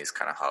starting these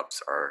kind of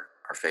hubs are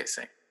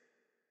facing?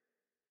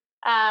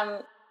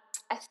 I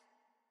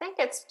think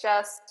it's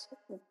just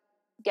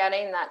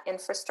getting that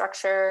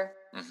infrastructure,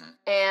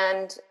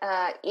 and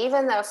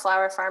even though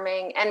flower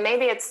farming, and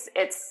maybe it's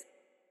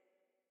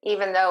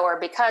even though or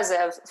because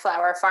of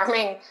flower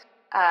farming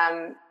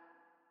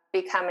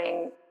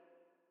becoming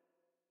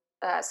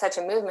such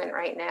a movement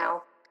right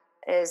now,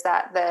 is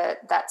that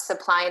that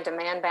supply and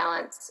demand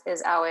balance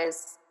is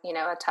always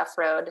a tough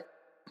road,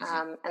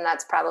 and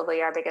that's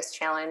probably our biggest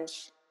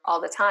challenge all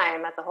the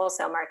time at the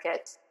wholesale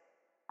market.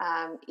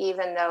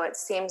 Even though it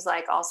seems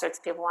like all sorts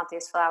of people want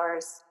these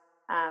flowers,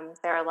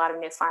 there are a lot of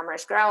new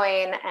farmers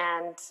growing,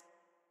 and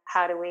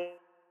how do we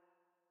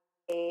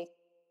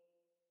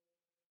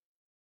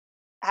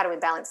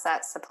balance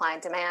that supply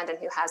and demand, and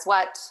who has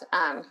what,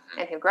 and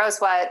who grows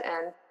what,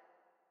 and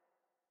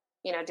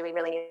do we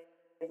really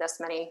need this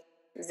many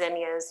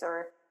zinnias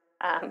or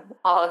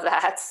all of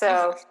that?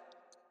 So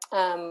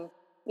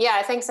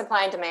I think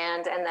supply and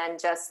demand, and then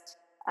just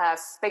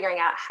figuring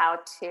out how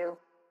to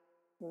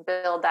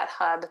build that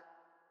hub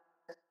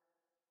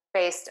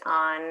based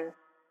on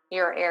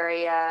your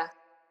area,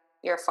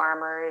 your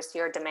farmers,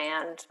 your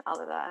demand, all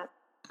of that.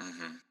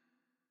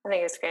 I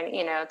think it's going.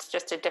 It's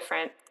just a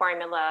different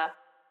formula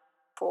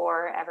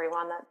for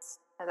everyone that's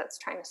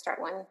trying to start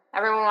one.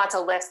 Everyone wants a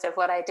list of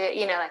what I did.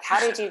 Like, how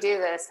did you do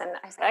this? And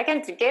I said, I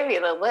can give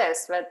you the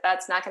list, but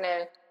that's not going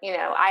to.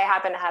 I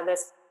happen to have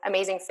this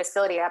amazing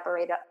facility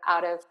operate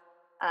out of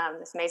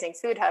this amazing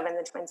food hub in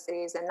the Twin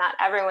Cities, and not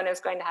everyone is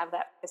going to have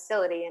that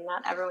facility, and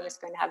not everyone is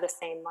going to have the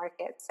same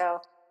market.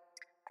 So,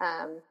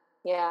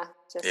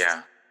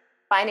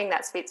 finding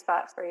that sweet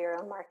spot for your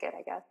own market,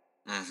 I guess.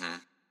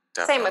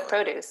 Same with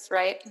produce,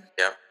 right?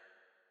 Yep,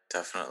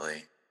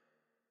 definitely.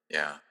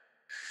 Yeah.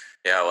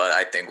 Well,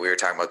 I think we were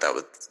talking about that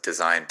with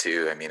design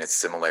too. I mean, it's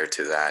similar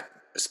to that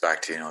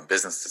respect, in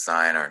business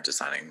design or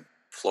designing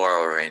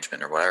floral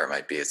arrangement or whatever it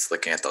might be. It's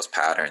looking at those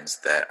patterns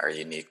that are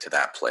unique to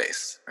that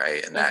place,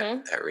 right? And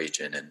that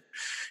region, and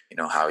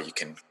how you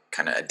can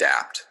kind of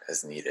adapt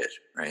as needed,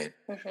 right?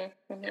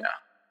 Yeah,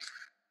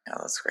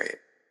 that's great.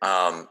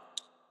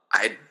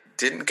 I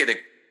didn't get a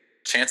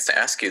chance to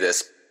ask you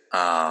this.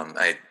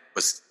 I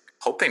was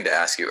hoping to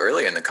ask you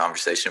earlier in the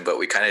conversation, but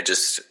we kind of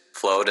just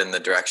flowed in the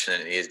direction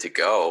it needed to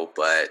go.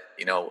 But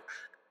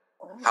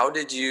how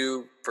did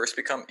you first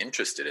become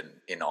interested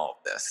in all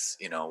of this?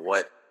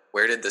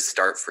 Where did this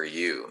start for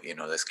you?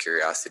 This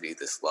curiosity,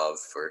 this love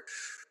for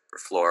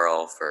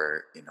floral,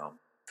 for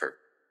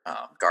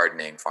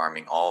gardening,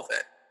 farming, all of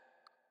it.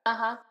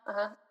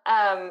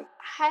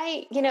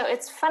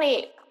 It's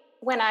funny,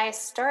 when I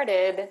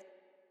started,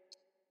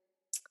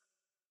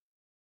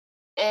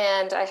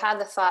 and I had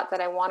the thought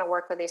that I want to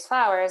work with these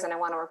flowers and I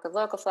want to work with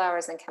local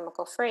flowers and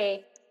chemical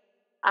free.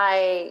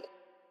 I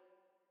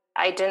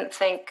didn't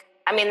think,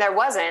 I mean, there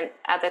wasn't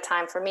at the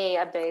time for me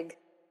a big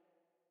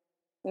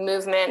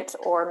movement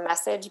or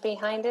message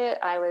behind it.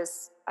 I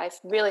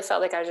really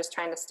felt like I was just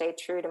trying to stay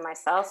true to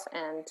myself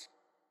and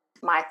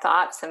my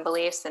thoughts and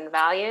beliefs and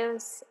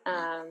values.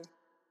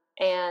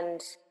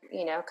 And,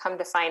 come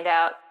to find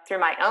out through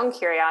my own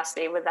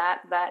curiosity with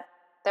that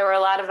there were a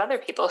lot of other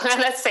people who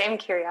had that same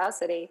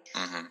curiosity.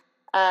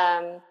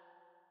 Mm-hmm.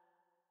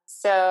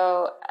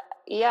 So,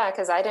 yeah,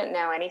 because I didn't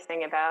know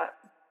anything about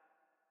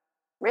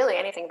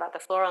the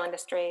floral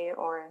industry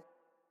or,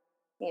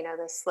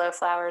 the slow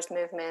flowers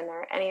movement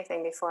or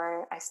anything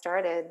before I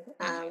started.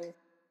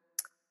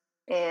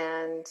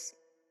 And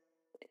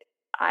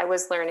I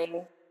was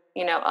learning,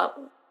 a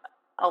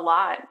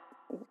lot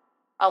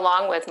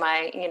along with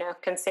my,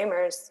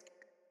 consumers,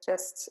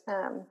 just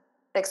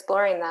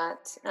exploring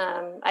that.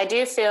 I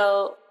do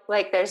feel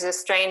like there's this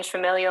strange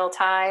familial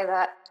tie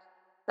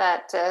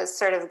that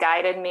sort of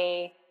guided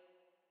me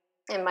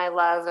in my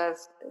love of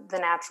the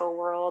natural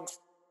world.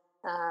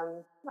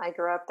 I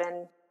grew up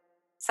in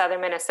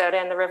southern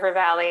Minnesota in the River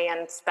Valley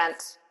and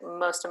spent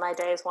most of my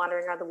days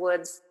wandering around the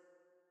woods.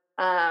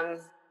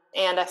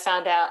 And I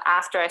found out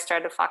after I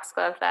started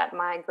Foxglove that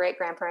my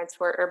great-grandparents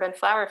were urban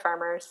flower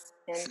farmers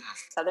in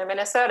southern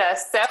Minnesota.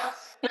 So,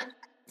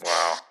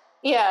 wow.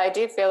 Yeah, I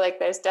do feel like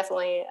there's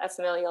definitely a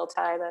familial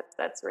tie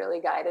that's really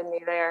guided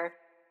me there.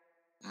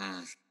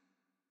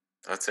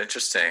 That's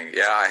interesting.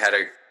 Yeah, I had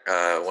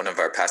one of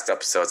our past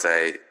episodes,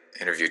 I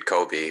interviewed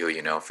Kobe, who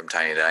you know from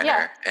Tiny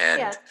Diner,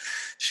 and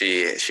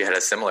she had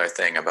a similar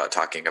thing about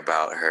talking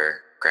about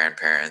her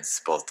grandparents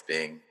both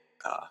being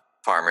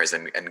farmers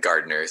and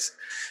gardeners.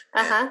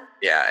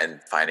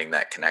 And finding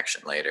that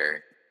connection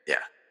later.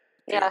 Yeah.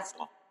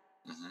 Beautiful.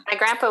 Mm-hmm. My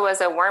grandpa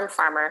was a worm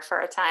farmer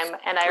for a time,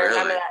 and I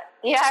remember that.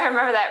 Yeah, I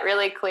remember that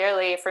really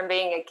clearly from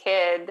being a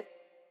kid.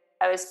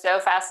 I was so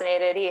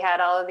fascinated. He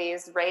had all of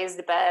these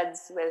raised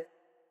beds with,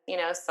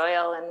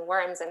 soil and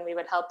worms, and we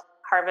would help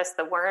harvest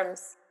the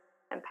worms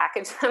and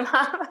package them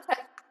up.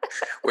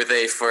 Were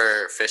they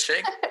for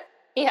fishing?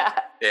 Yeah.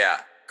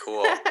 Yeah,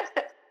 cool.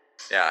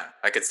 Yeah,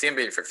 I could see them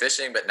being for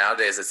fishing, but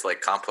nowadays it's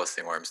like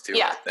composting worms too,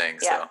 I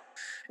think. So,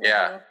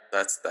 yeah,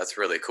 that's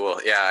really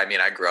cool. Yeah, I mean,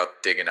 I grew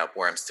up digging up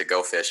worms to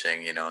go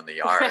fishing, in the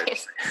yard.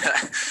 Right.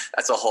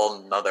 That's a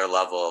whole nother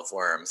level of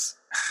worms.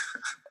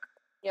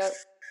 Yep.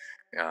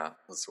 Yeah,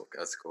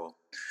 that's cool.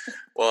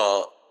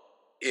 Well,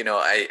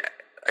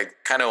 I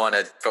kind of want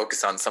to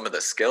focus on some of the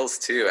skills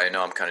too. I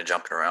know I'm kind of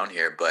jumping around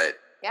here, but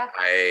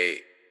I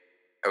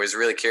was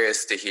really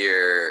curious to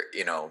hear,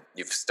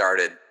 you've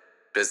started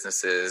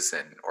businesses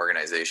and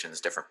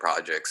organizations, different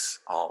projects,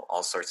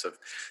 all sorts of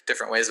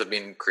different ways of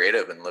being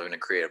creative and living a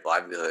creative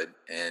livelihood.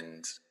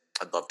 And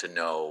I'd love to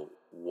know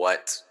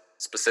what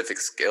specific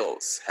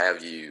skills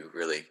have you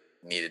really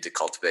needed to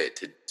cultivate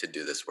to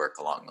do this work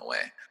along the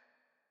way?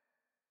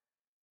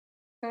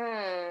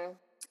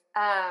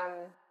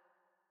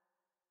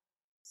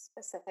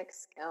 Specific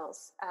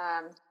skills.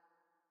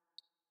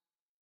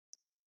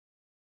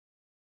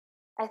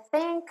 I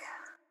think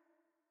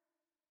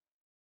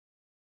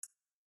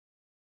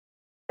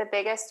the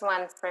biggest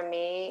one for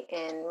me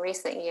in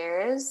recent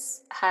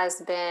years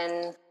has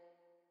been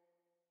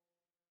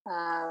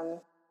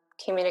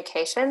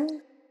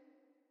communication.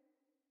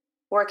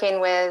 Working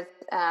with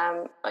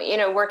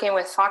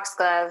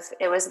Foxglove,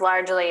 it was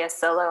largely a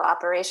solo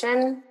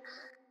operation.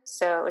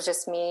 So it was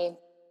just me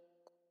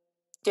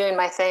doing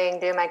my thing,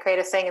 doing my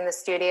creative thing in the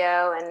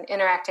studio and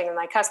interacting with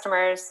my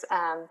customers.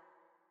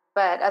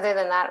 But other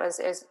than that, it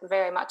was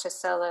very much a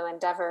solo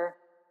endeavor.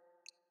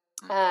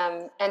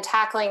 And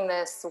tackling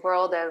this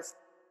world of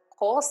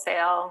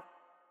wholesale,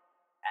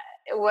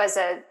 it was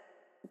a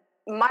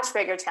much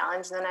bigger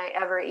challenge than I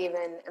ever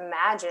even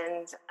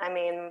imagined. I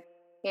mean,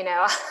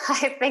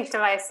 I think to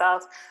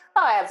myself,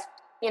 I have,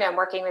 I'm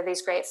working with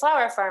these great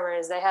flower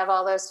farmers. They have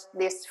all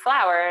these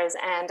flowers,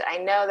 and I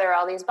know there are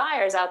all these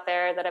buyers out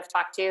there that I've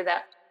talked to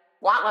that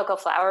want local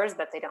flowers,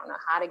 but they don't know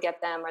how to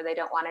get them, or they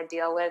don't want to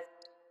deal with,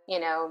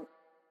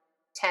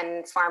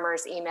 10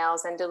 farmers'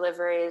 emails and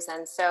deliveries.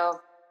 And so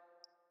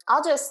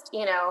I'll just,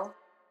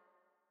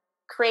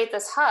 create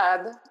this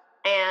hub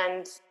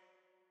and,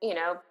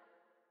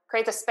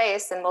 create the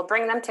space, and we'll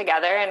bring them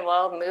together and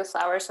we'll move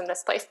flowers from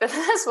this place to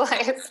this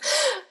place.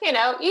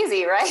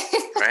 Easy, right?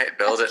 Right.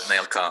 Build it and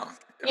they'll come.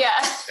 Yeah.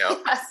 Yep.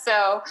 Yeah.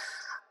 So,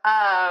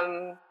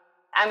 I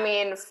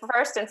mean,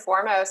 first and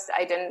foremost,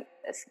 I think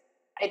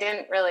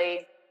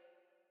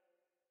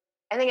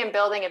in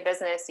building a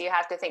business, you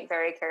have to think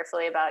very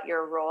carefully about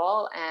your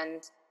role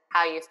and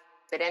how you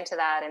fit into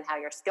that and how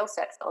your skill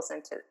set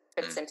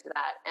fits into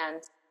that.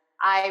 And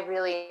I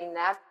really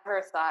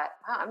never thought,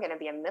 I'm going to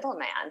be a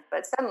middleman,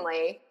 but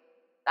suddenly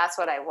that's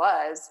what I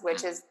was,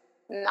 which is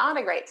not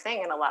a great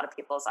thing in a lot of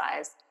people's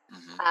eyes.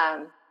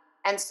 Mm-hmm.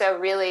 And so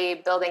really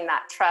building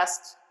that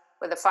trust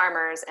with the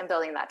farmers and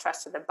building that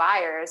trust with the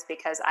buyers,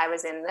 because I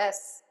was in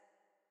this,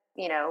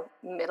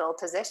 middle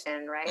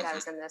position, right? Mm-hmm. I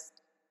was in this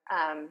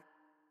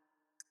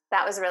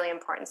that was really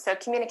important. So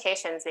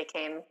communications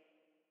became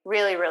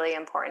really, really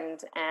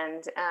important.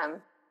 And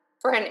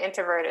for an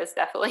introvert, it's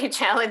definitely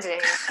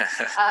challenging.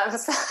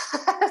 So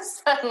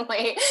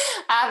suddenly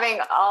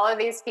having all of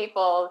these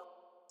people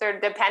sort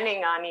of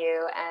depending on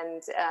you,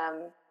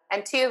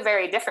 and two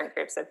very different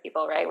groups of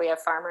people, right? We have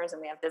farmers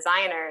and we have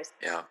designers.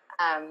 Yeah.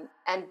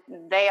 And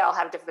they all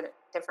have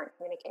different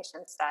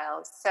communication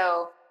styles.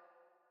 So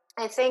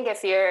I think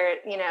if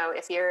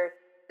you're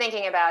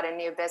thinking about a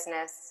new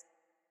business,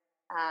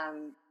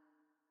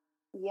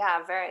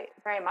 very,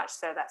 very much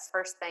so, that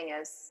first thing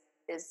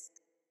is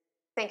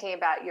thinking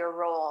about your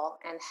role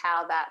and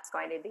how that's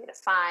going to be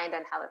defined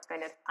and how that's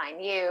going to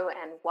define you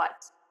and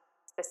what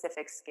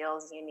specific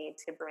skills you need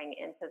to bring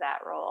into that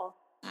role.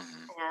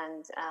 Mm-hmm.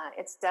 And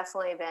it's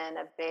definitely been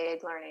a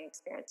big learning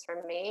experience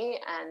for me,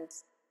 and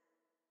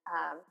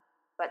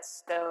but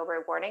so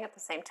rewarding at the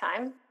same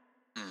time.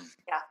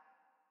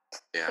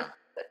 Yeah,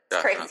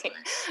 it's crazy.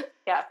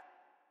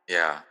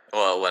 Yeah.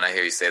 Well, when I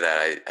hear you say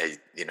that, I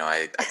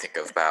think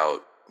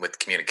about, with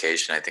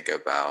communication, I think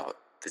about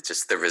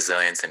just the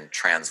resilience and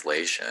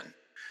translation,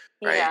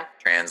 right? Yeah.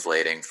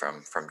 Translating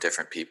from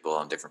different people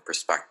and different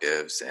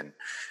perspectives, and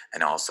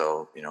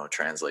also,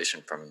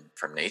 translation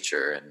from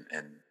nature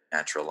and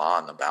natural law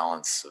and the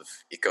balance of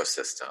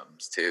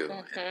ecosystems too,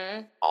 mm-hmm.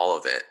 and all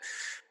of it.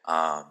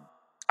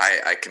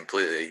 I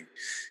completely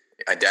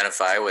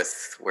identify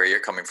with where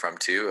you're coming from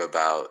too,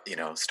 about,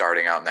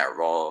 starting out in that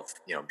role of,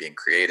 being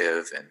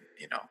creative and,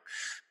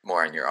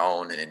 more on your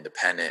own and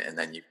independent. And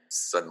then you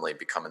suddenly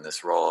become in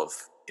this role of,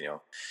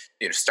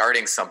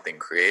 starting something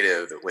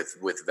creative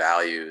with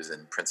values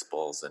and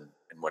principles and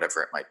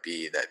whatever it might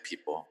be that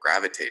people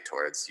gravitate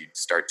towards. You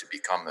start to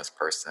become this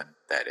person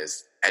that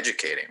is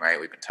educating, right?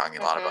 We've been talking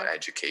a lot about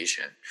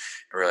education.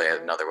 And really,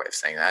 another way of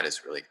saying that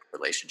is really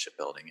relationship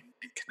building and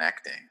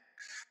connecting.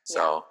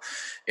 So,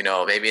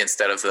 maybe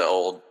instead of the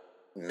old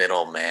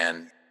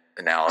middleman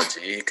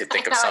analogy, you could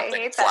think of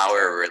something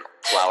flower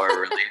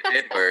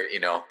related, where,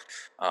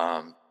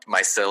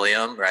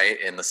 mycelium,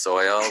 right, in the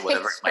soil,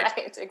 whatever it might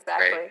be.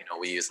 Exactly. Right?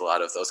 We use a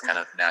lot of those kind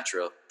of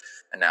natural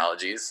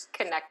analogies.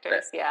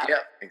 Connectors, Yeah,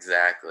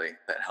 exactly.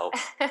 That help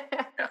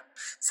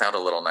sound a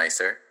little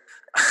nicer.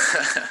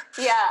 I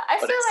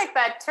feel like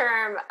that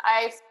term,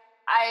 I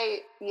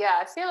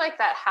feel like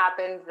that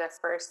happened the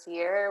first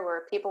year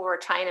where people were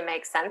trying to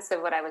make sense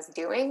of what I was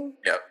doing.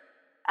 Yep.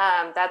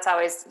 That's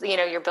always,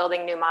 you're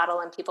building a new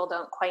model and people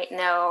don't quite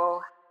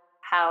know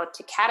how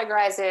to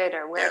categorize it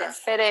or where to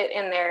fit it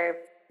in their,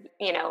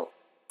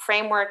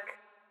 framework,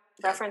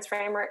 reference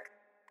framework.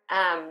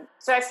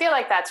 So I feel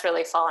like that's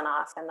really fallen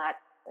off, and that,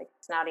 like,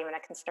 it's not even a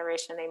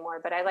consideration anymore,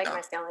 but I like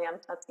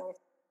mycelium. That's nice.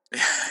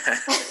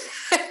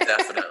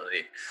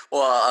 Definitely.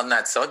 Well, on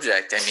that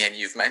subject,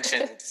 you've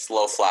mentioned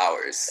slow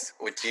flowers.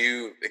 Would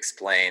you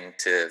explain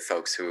to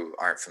folks who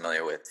aren't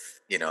familiar with,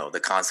 the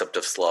concept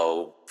of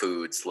slow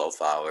food, slow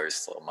flowers,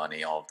 slow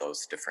money, all of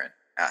those different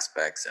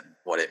aspects, and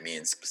what it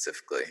means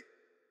specifically?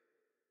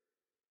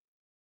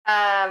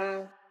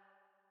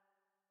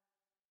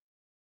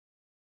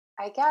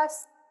 I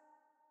guess,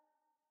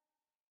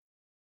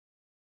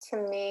 to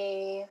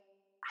me,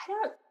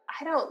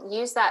 I don't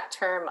use that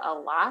term a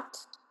lot.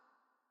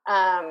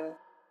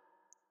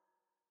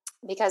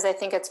 Because I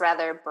think it's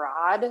rather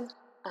broad.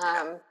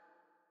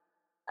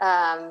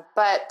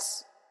 But,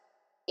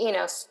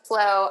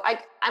 slow,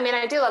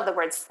 I do love the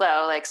word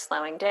slow, like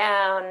slowing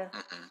down,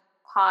 mm-hmm.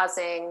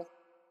 pausing.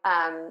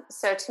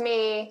 So to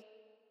me,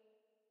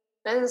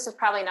 and this is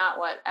probably not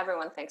what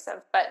everyone thinks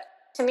of, but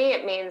to me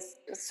it means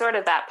sort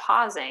of that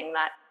pausing,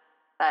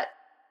 that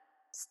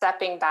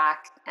stepping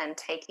back and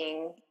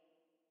taking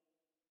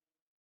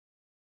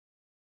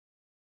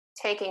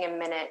a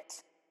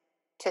minute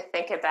to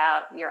think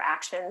about your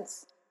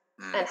actions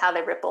and how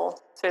they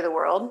ripple through the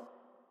world.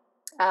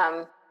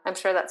 I'm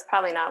sure that's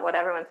probably not what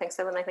everyone thinks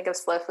of when they think of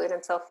slow food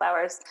and slow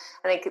flowers.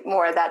 I think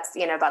more that's,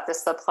 about the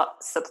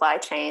supply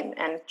chain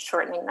and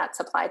shortening that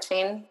supply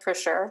chain for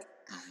sure.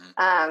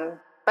 Mm-hmm.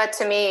 But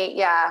to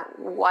me,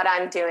 what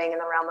I'm doing in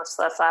the realm of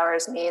slow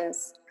flowers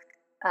means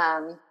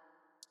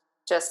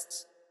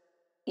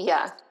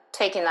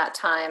taking that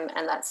time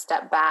and that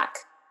step back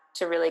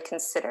to really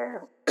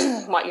consider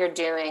what you're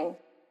doing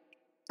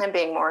and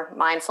being more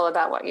mindful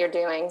about what you're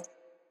doing.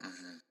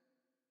 Mm-hmm.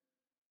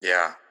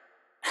 Yeah,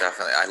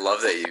 definitely. I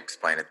love that you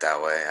explain it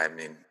that way.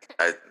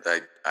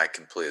 I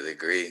completely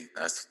agree.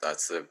 That's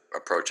the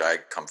approach I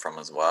come from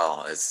as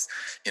well. Is,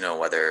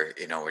 whether,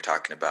 we're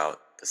talking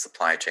about the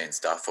supply chain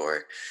stuff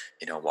or,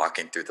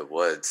 walking through the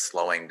woods,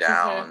 slowing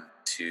down mm-hmm.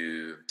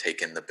 to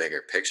take in the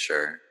bigger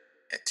picture,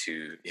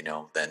 to,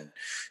 then,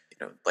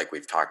 like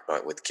we've talked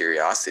about with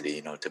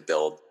curiosity, to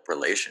build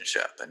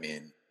relationship.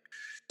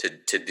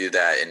 To do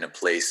that in a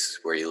place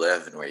where you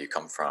live and where you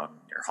come from,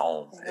 your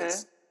home, mm-hmm.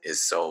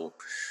 is so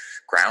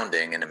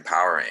grounding and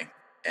empowering.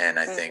 And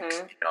I mm-hmm.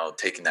 think,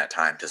 taking that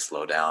time to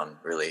slow down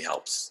really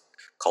helps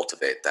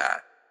cultivate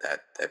that.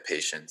 that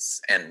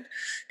patience. And,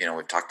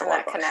 we've talked a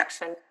lot about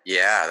connection.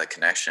 The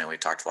connection. We've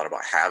talked a lot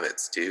about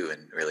habits too,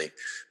 and really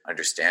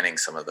understanding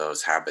some of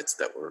those habits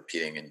that we're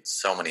repeating in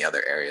so many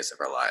other areas of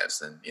our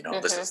lives. And,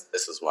 this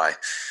is why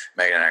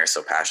Megan and I are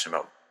so passionate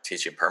about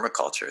teaching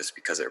permaculture, is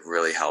because it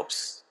really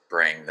helps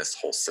bring this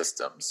whole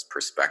systems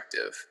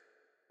perspective,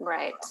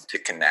 right, to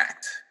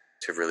connect,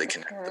 to really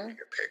connect the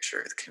bigger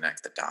picture, to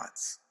connect the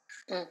dots.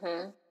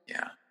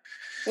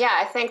 Yeah,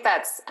 I think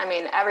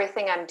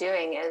everything I'm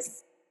doing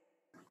is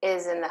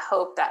in the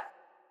hope that,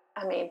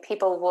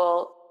 people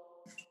will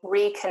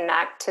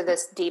reconnect to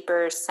this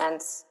deeper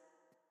sense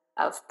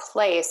of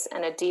place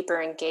and a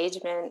deeper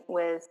engagement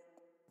with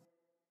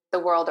the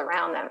world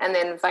around them and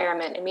the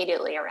environment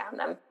immediately around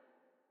them,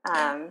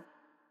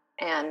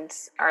 and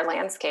our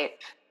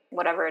landscape,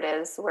 whatever it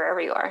is, wherever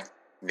you are.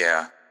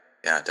 Yeah,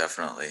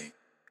 definitely.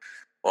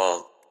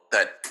 Well,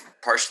 that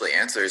partially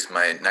answers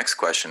my next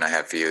question I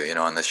have for you.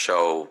 On the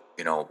show,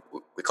 we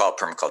call it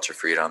Permaculture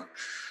Freedom.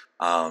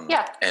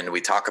 And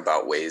we talk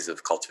about ways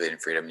of cultivating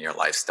freedom in your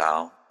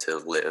lifestyle to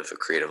live a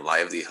creative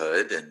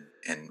livelihood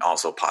and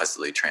also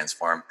positively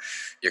transform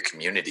your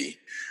community.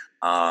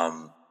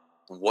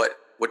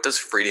 What does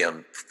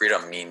freedom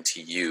mean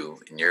to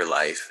you in your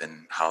life,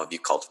 and how have you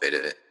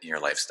cultivated it in your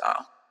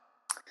lifestyle?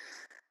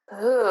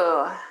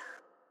 Ooh,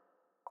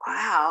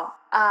 wow.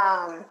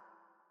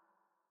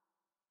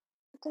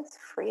 What does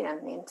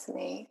freedom mean to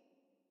me?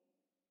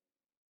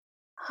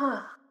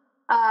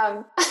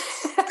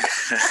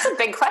 That's a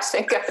big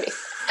question, Cody.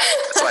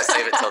 That's why I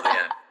save it till the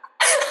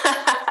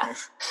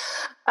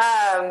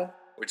end.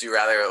 Would you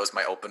rather it was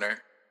my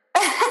opener?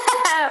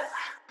 I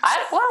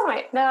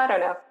don't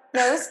know.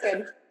 No, it's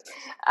good.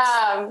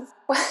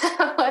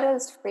 What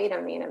does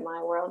freedom mean in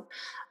my world?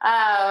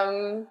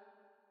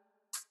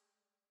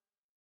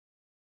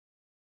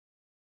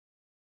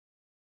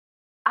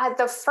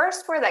 The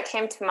first word that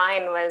came to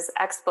mind was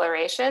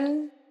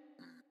exploration.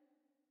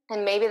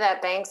 And maybe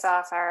that banks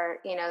off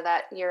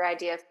your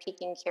idea of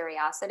piquing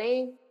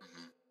curiosity.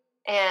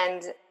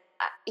 And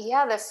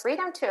the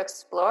freedom to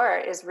explore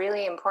is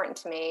really important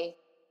to me,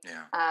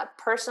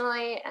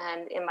 personally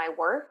and in my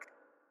work.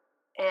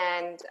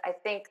 And I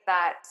think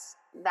that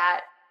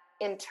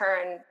in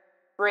turn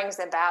brings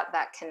about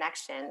that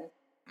connection,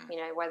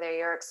 whether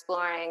you're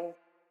exploring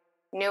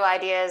new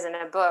ideas in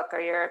a book, or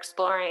you're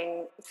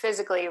exploring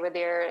physically with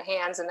your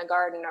hands in the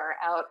garden or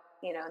out,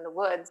 in the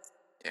woods.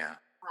 Yeah.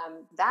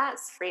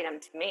 That's freedom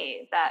to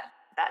me. That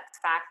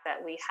fact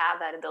that we have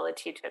that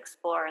ability to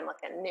explore and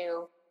look at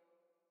new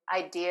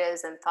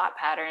ideas and thought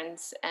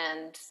patterns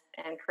and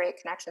create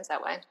connections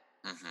that way.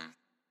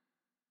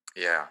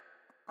 Yeah,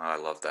 I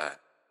love that.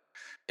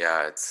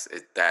 Yeah, it's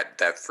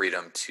that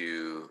freedom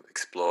to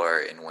explore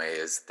in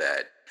ways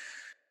that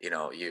you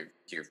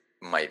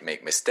might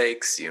make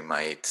mistakes, you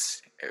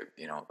might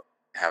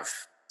have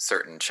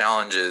certain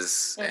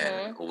challenges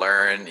and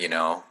learn,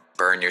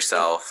 burn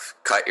yourself,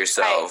 cut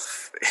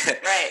yourself.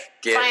 Right.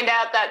 Find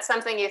out that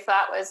something you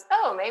thought was,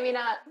 maybe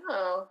not.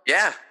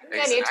 Yeah.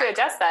 Maybe I need to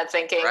adjust that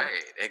thinking.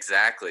 Right.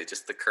 Exactly.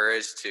 Just the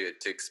courage to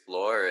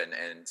explore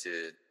and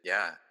to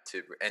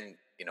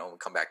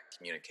come back to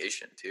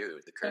communication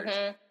too. The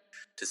courage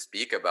to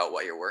speak about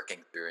what you're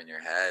working through in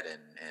your head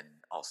and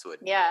also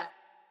admit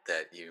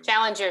that you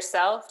challenge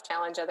yourself,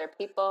 challenge other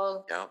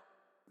people. Yep.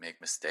 Make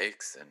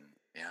mistakes and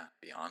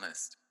be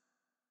honest.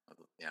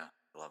 Yeah.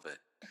 Love it.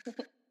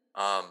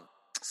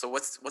 So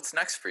what's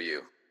next for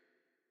you?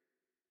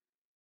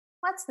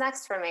 What's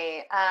next for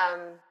me?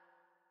 I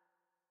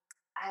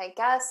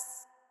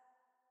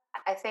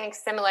think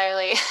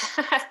similarly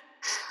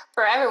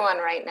for everyone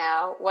right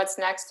now, what's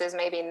next is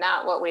maybe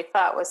not what we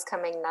thought was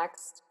coming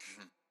next.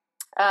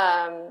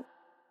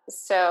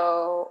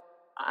 So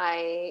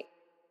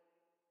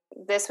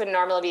this would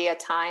normally be a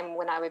time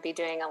when I would be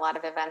doing a lot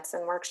of events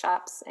and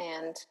workshops,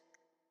 and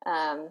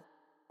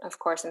of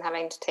course I'm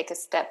having to take a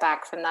step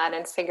back from that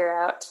and figure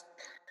out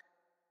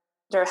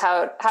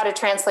how to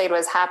translate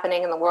what's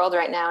happening in the world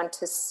right now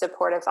into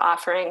supportive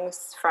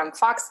offerings from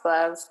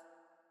Foxglove.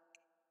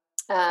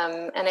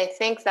 And I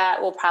think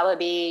that will probably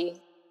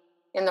be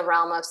in the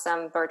realm of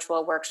some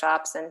virtual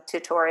workshops and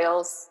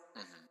tutorials,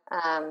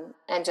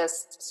 and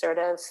just sort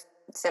of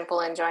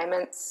simple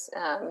enjoyments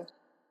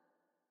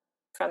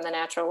from the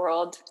natural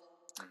world.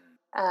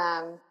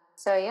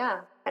 So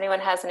if anyone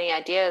has any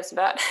ideas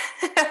about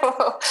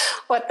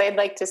what they'd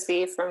like to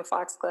see from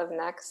Foxglove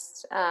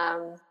next,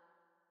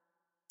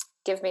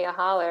 give me a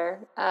holler.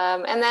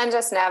 And then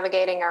just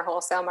navigating our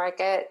wholesale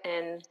market,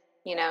 and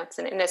it's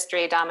an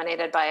industry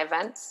dominated by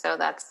events, so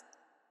that's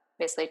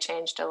basically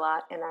changed a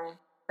lot in our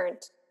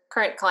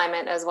current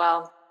climate as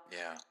well.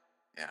 Yeah,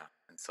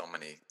 and so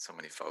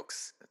many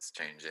folks, it's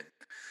changing.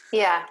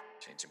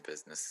 Changing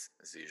business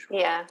as usual.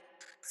 Yeah.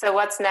 So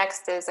what's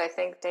next is, I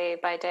think, day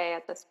by day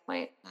at this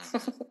point.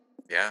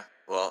 Yeah.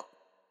 Well,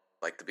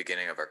 like the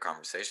beginning of our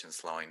conversation,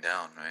 slowing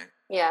down, right?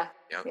 Yeah.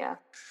 Yep. Yeah.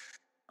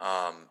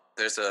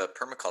 There's a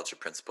permaculture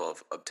principle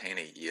of obtain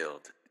a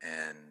yield,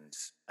 and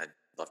I'd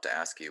love to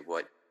ask you,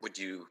 what would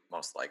you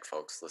most like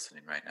folks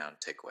listening right now to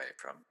take away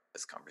from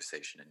this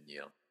conversation and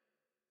yield?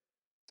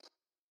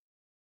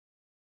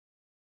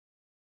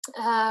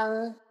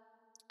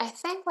 I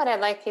think what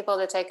I'd like people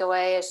to take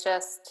away is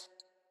just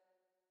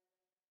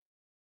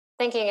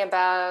thinking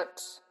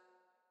about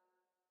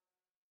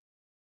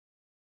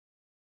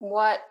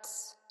what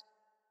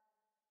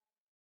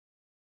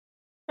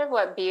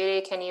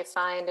beauty can you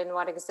find in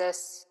what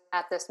exists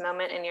at this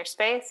moment in your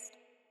space.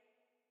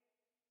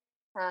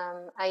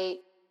 I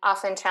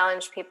often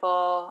challenge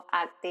people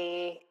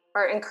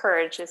or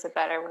encourage is a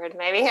better word,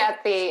 maybe,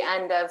 at the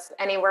end of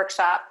any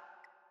workshop,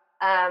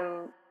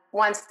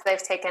 once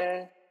they've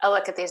taken a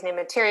look at these new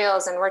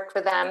materials and worked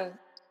with them,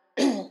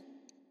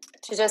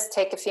 to just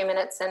take a few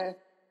minutes and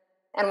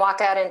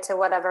walk out into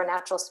whatever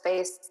natural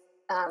space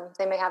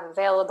they may have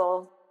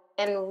available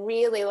and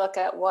really look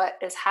at what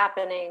is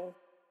happening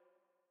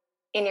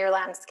in your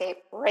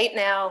landscape right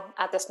now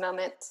at this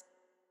moment.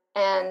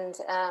 And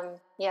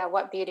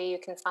what beauty you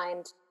can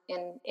find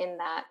in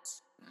that.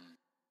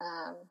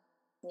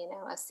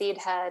 A seed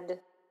head,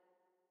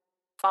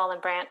 fallen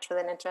branch with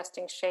an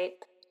interesting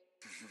shape.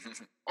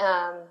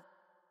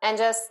 And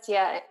just,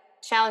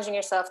 challenging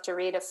yourself to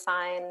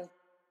redefine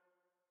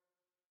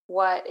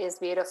what is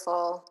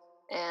beautiful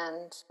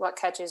and what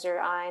catches your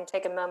eye, and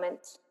take a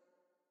moment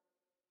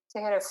to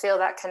kind of feel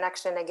that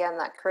connection again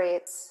that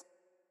creates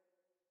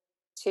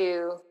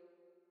to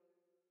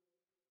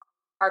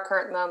our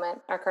current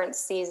moment, our current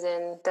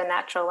season, the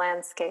natural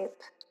landscape.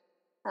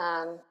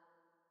 And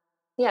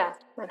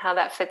how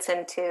that fits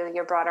into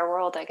your broader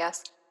world, I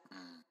guess.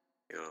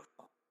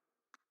 Beautiful.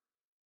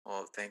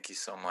 Well, thank you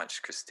so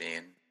much,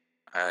 Christine.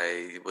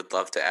 I would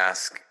love to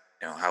ask,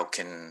 how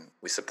can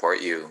we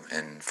support you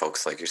and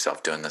folks like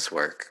yourself doing this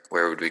work?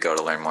 Where would we go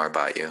to learn more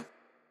about you?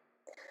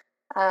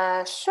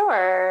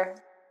 Sure.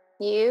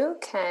 You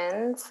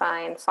can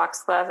find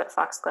Foxglove at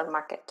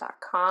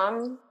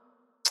foxglovemarket.com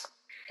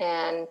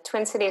and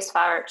Twin Cities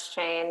Flower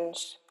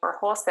Exchange for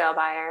wholesale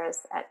buyers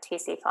at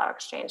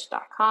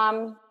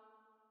tcflowerexchange.com.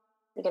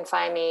 You can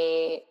find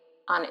me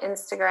on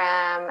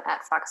Instagram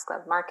at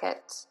Foxglove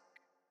Market.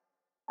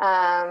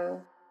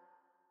 And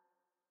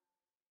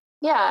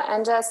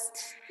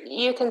just,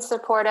 you can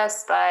support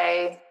us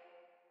and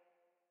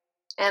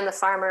the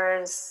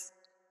farmers,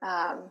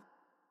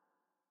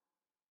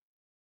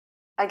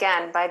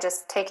 again, by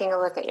just taking a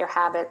look at your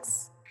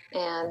habits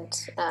and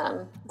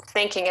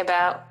thinking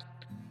about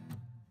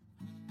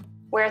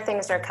where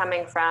things are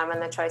coming from and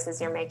the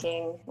choices you're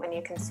making when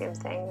you consume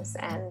things,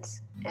 and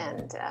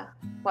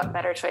what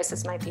better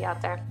choices might be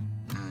out there.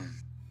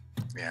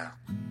 Yeah.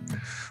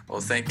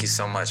 Well, thank you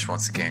so much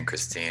once again,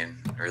 Christine.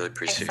 I really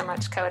appreciate it.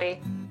 Thanks so much, Cody.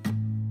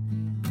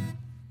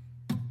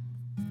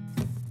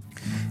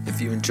 If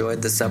you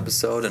enjoyed this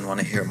episode and want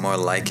to hear more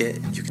like it,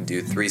 you can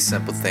do 3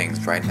 simple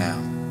things right now.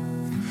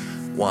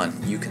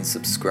 1, you can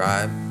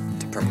subscribe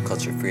to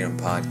Permaculture Freedom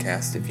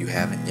Podcast if you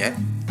haven't yet.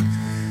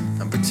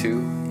 Number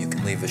 2, you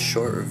can leave a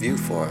short review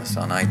for us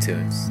on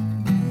iTunes.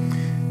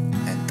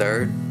 And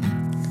 3rd,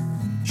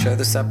 share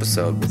this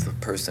episode with a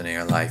person in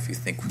your life you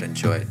think would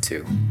enjoy it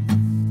too.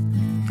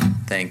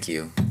 Thank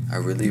you. I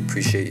really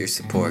appreciate your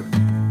support.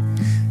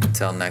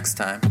 Until next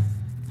time,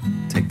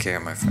 take care,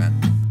 my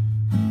friend.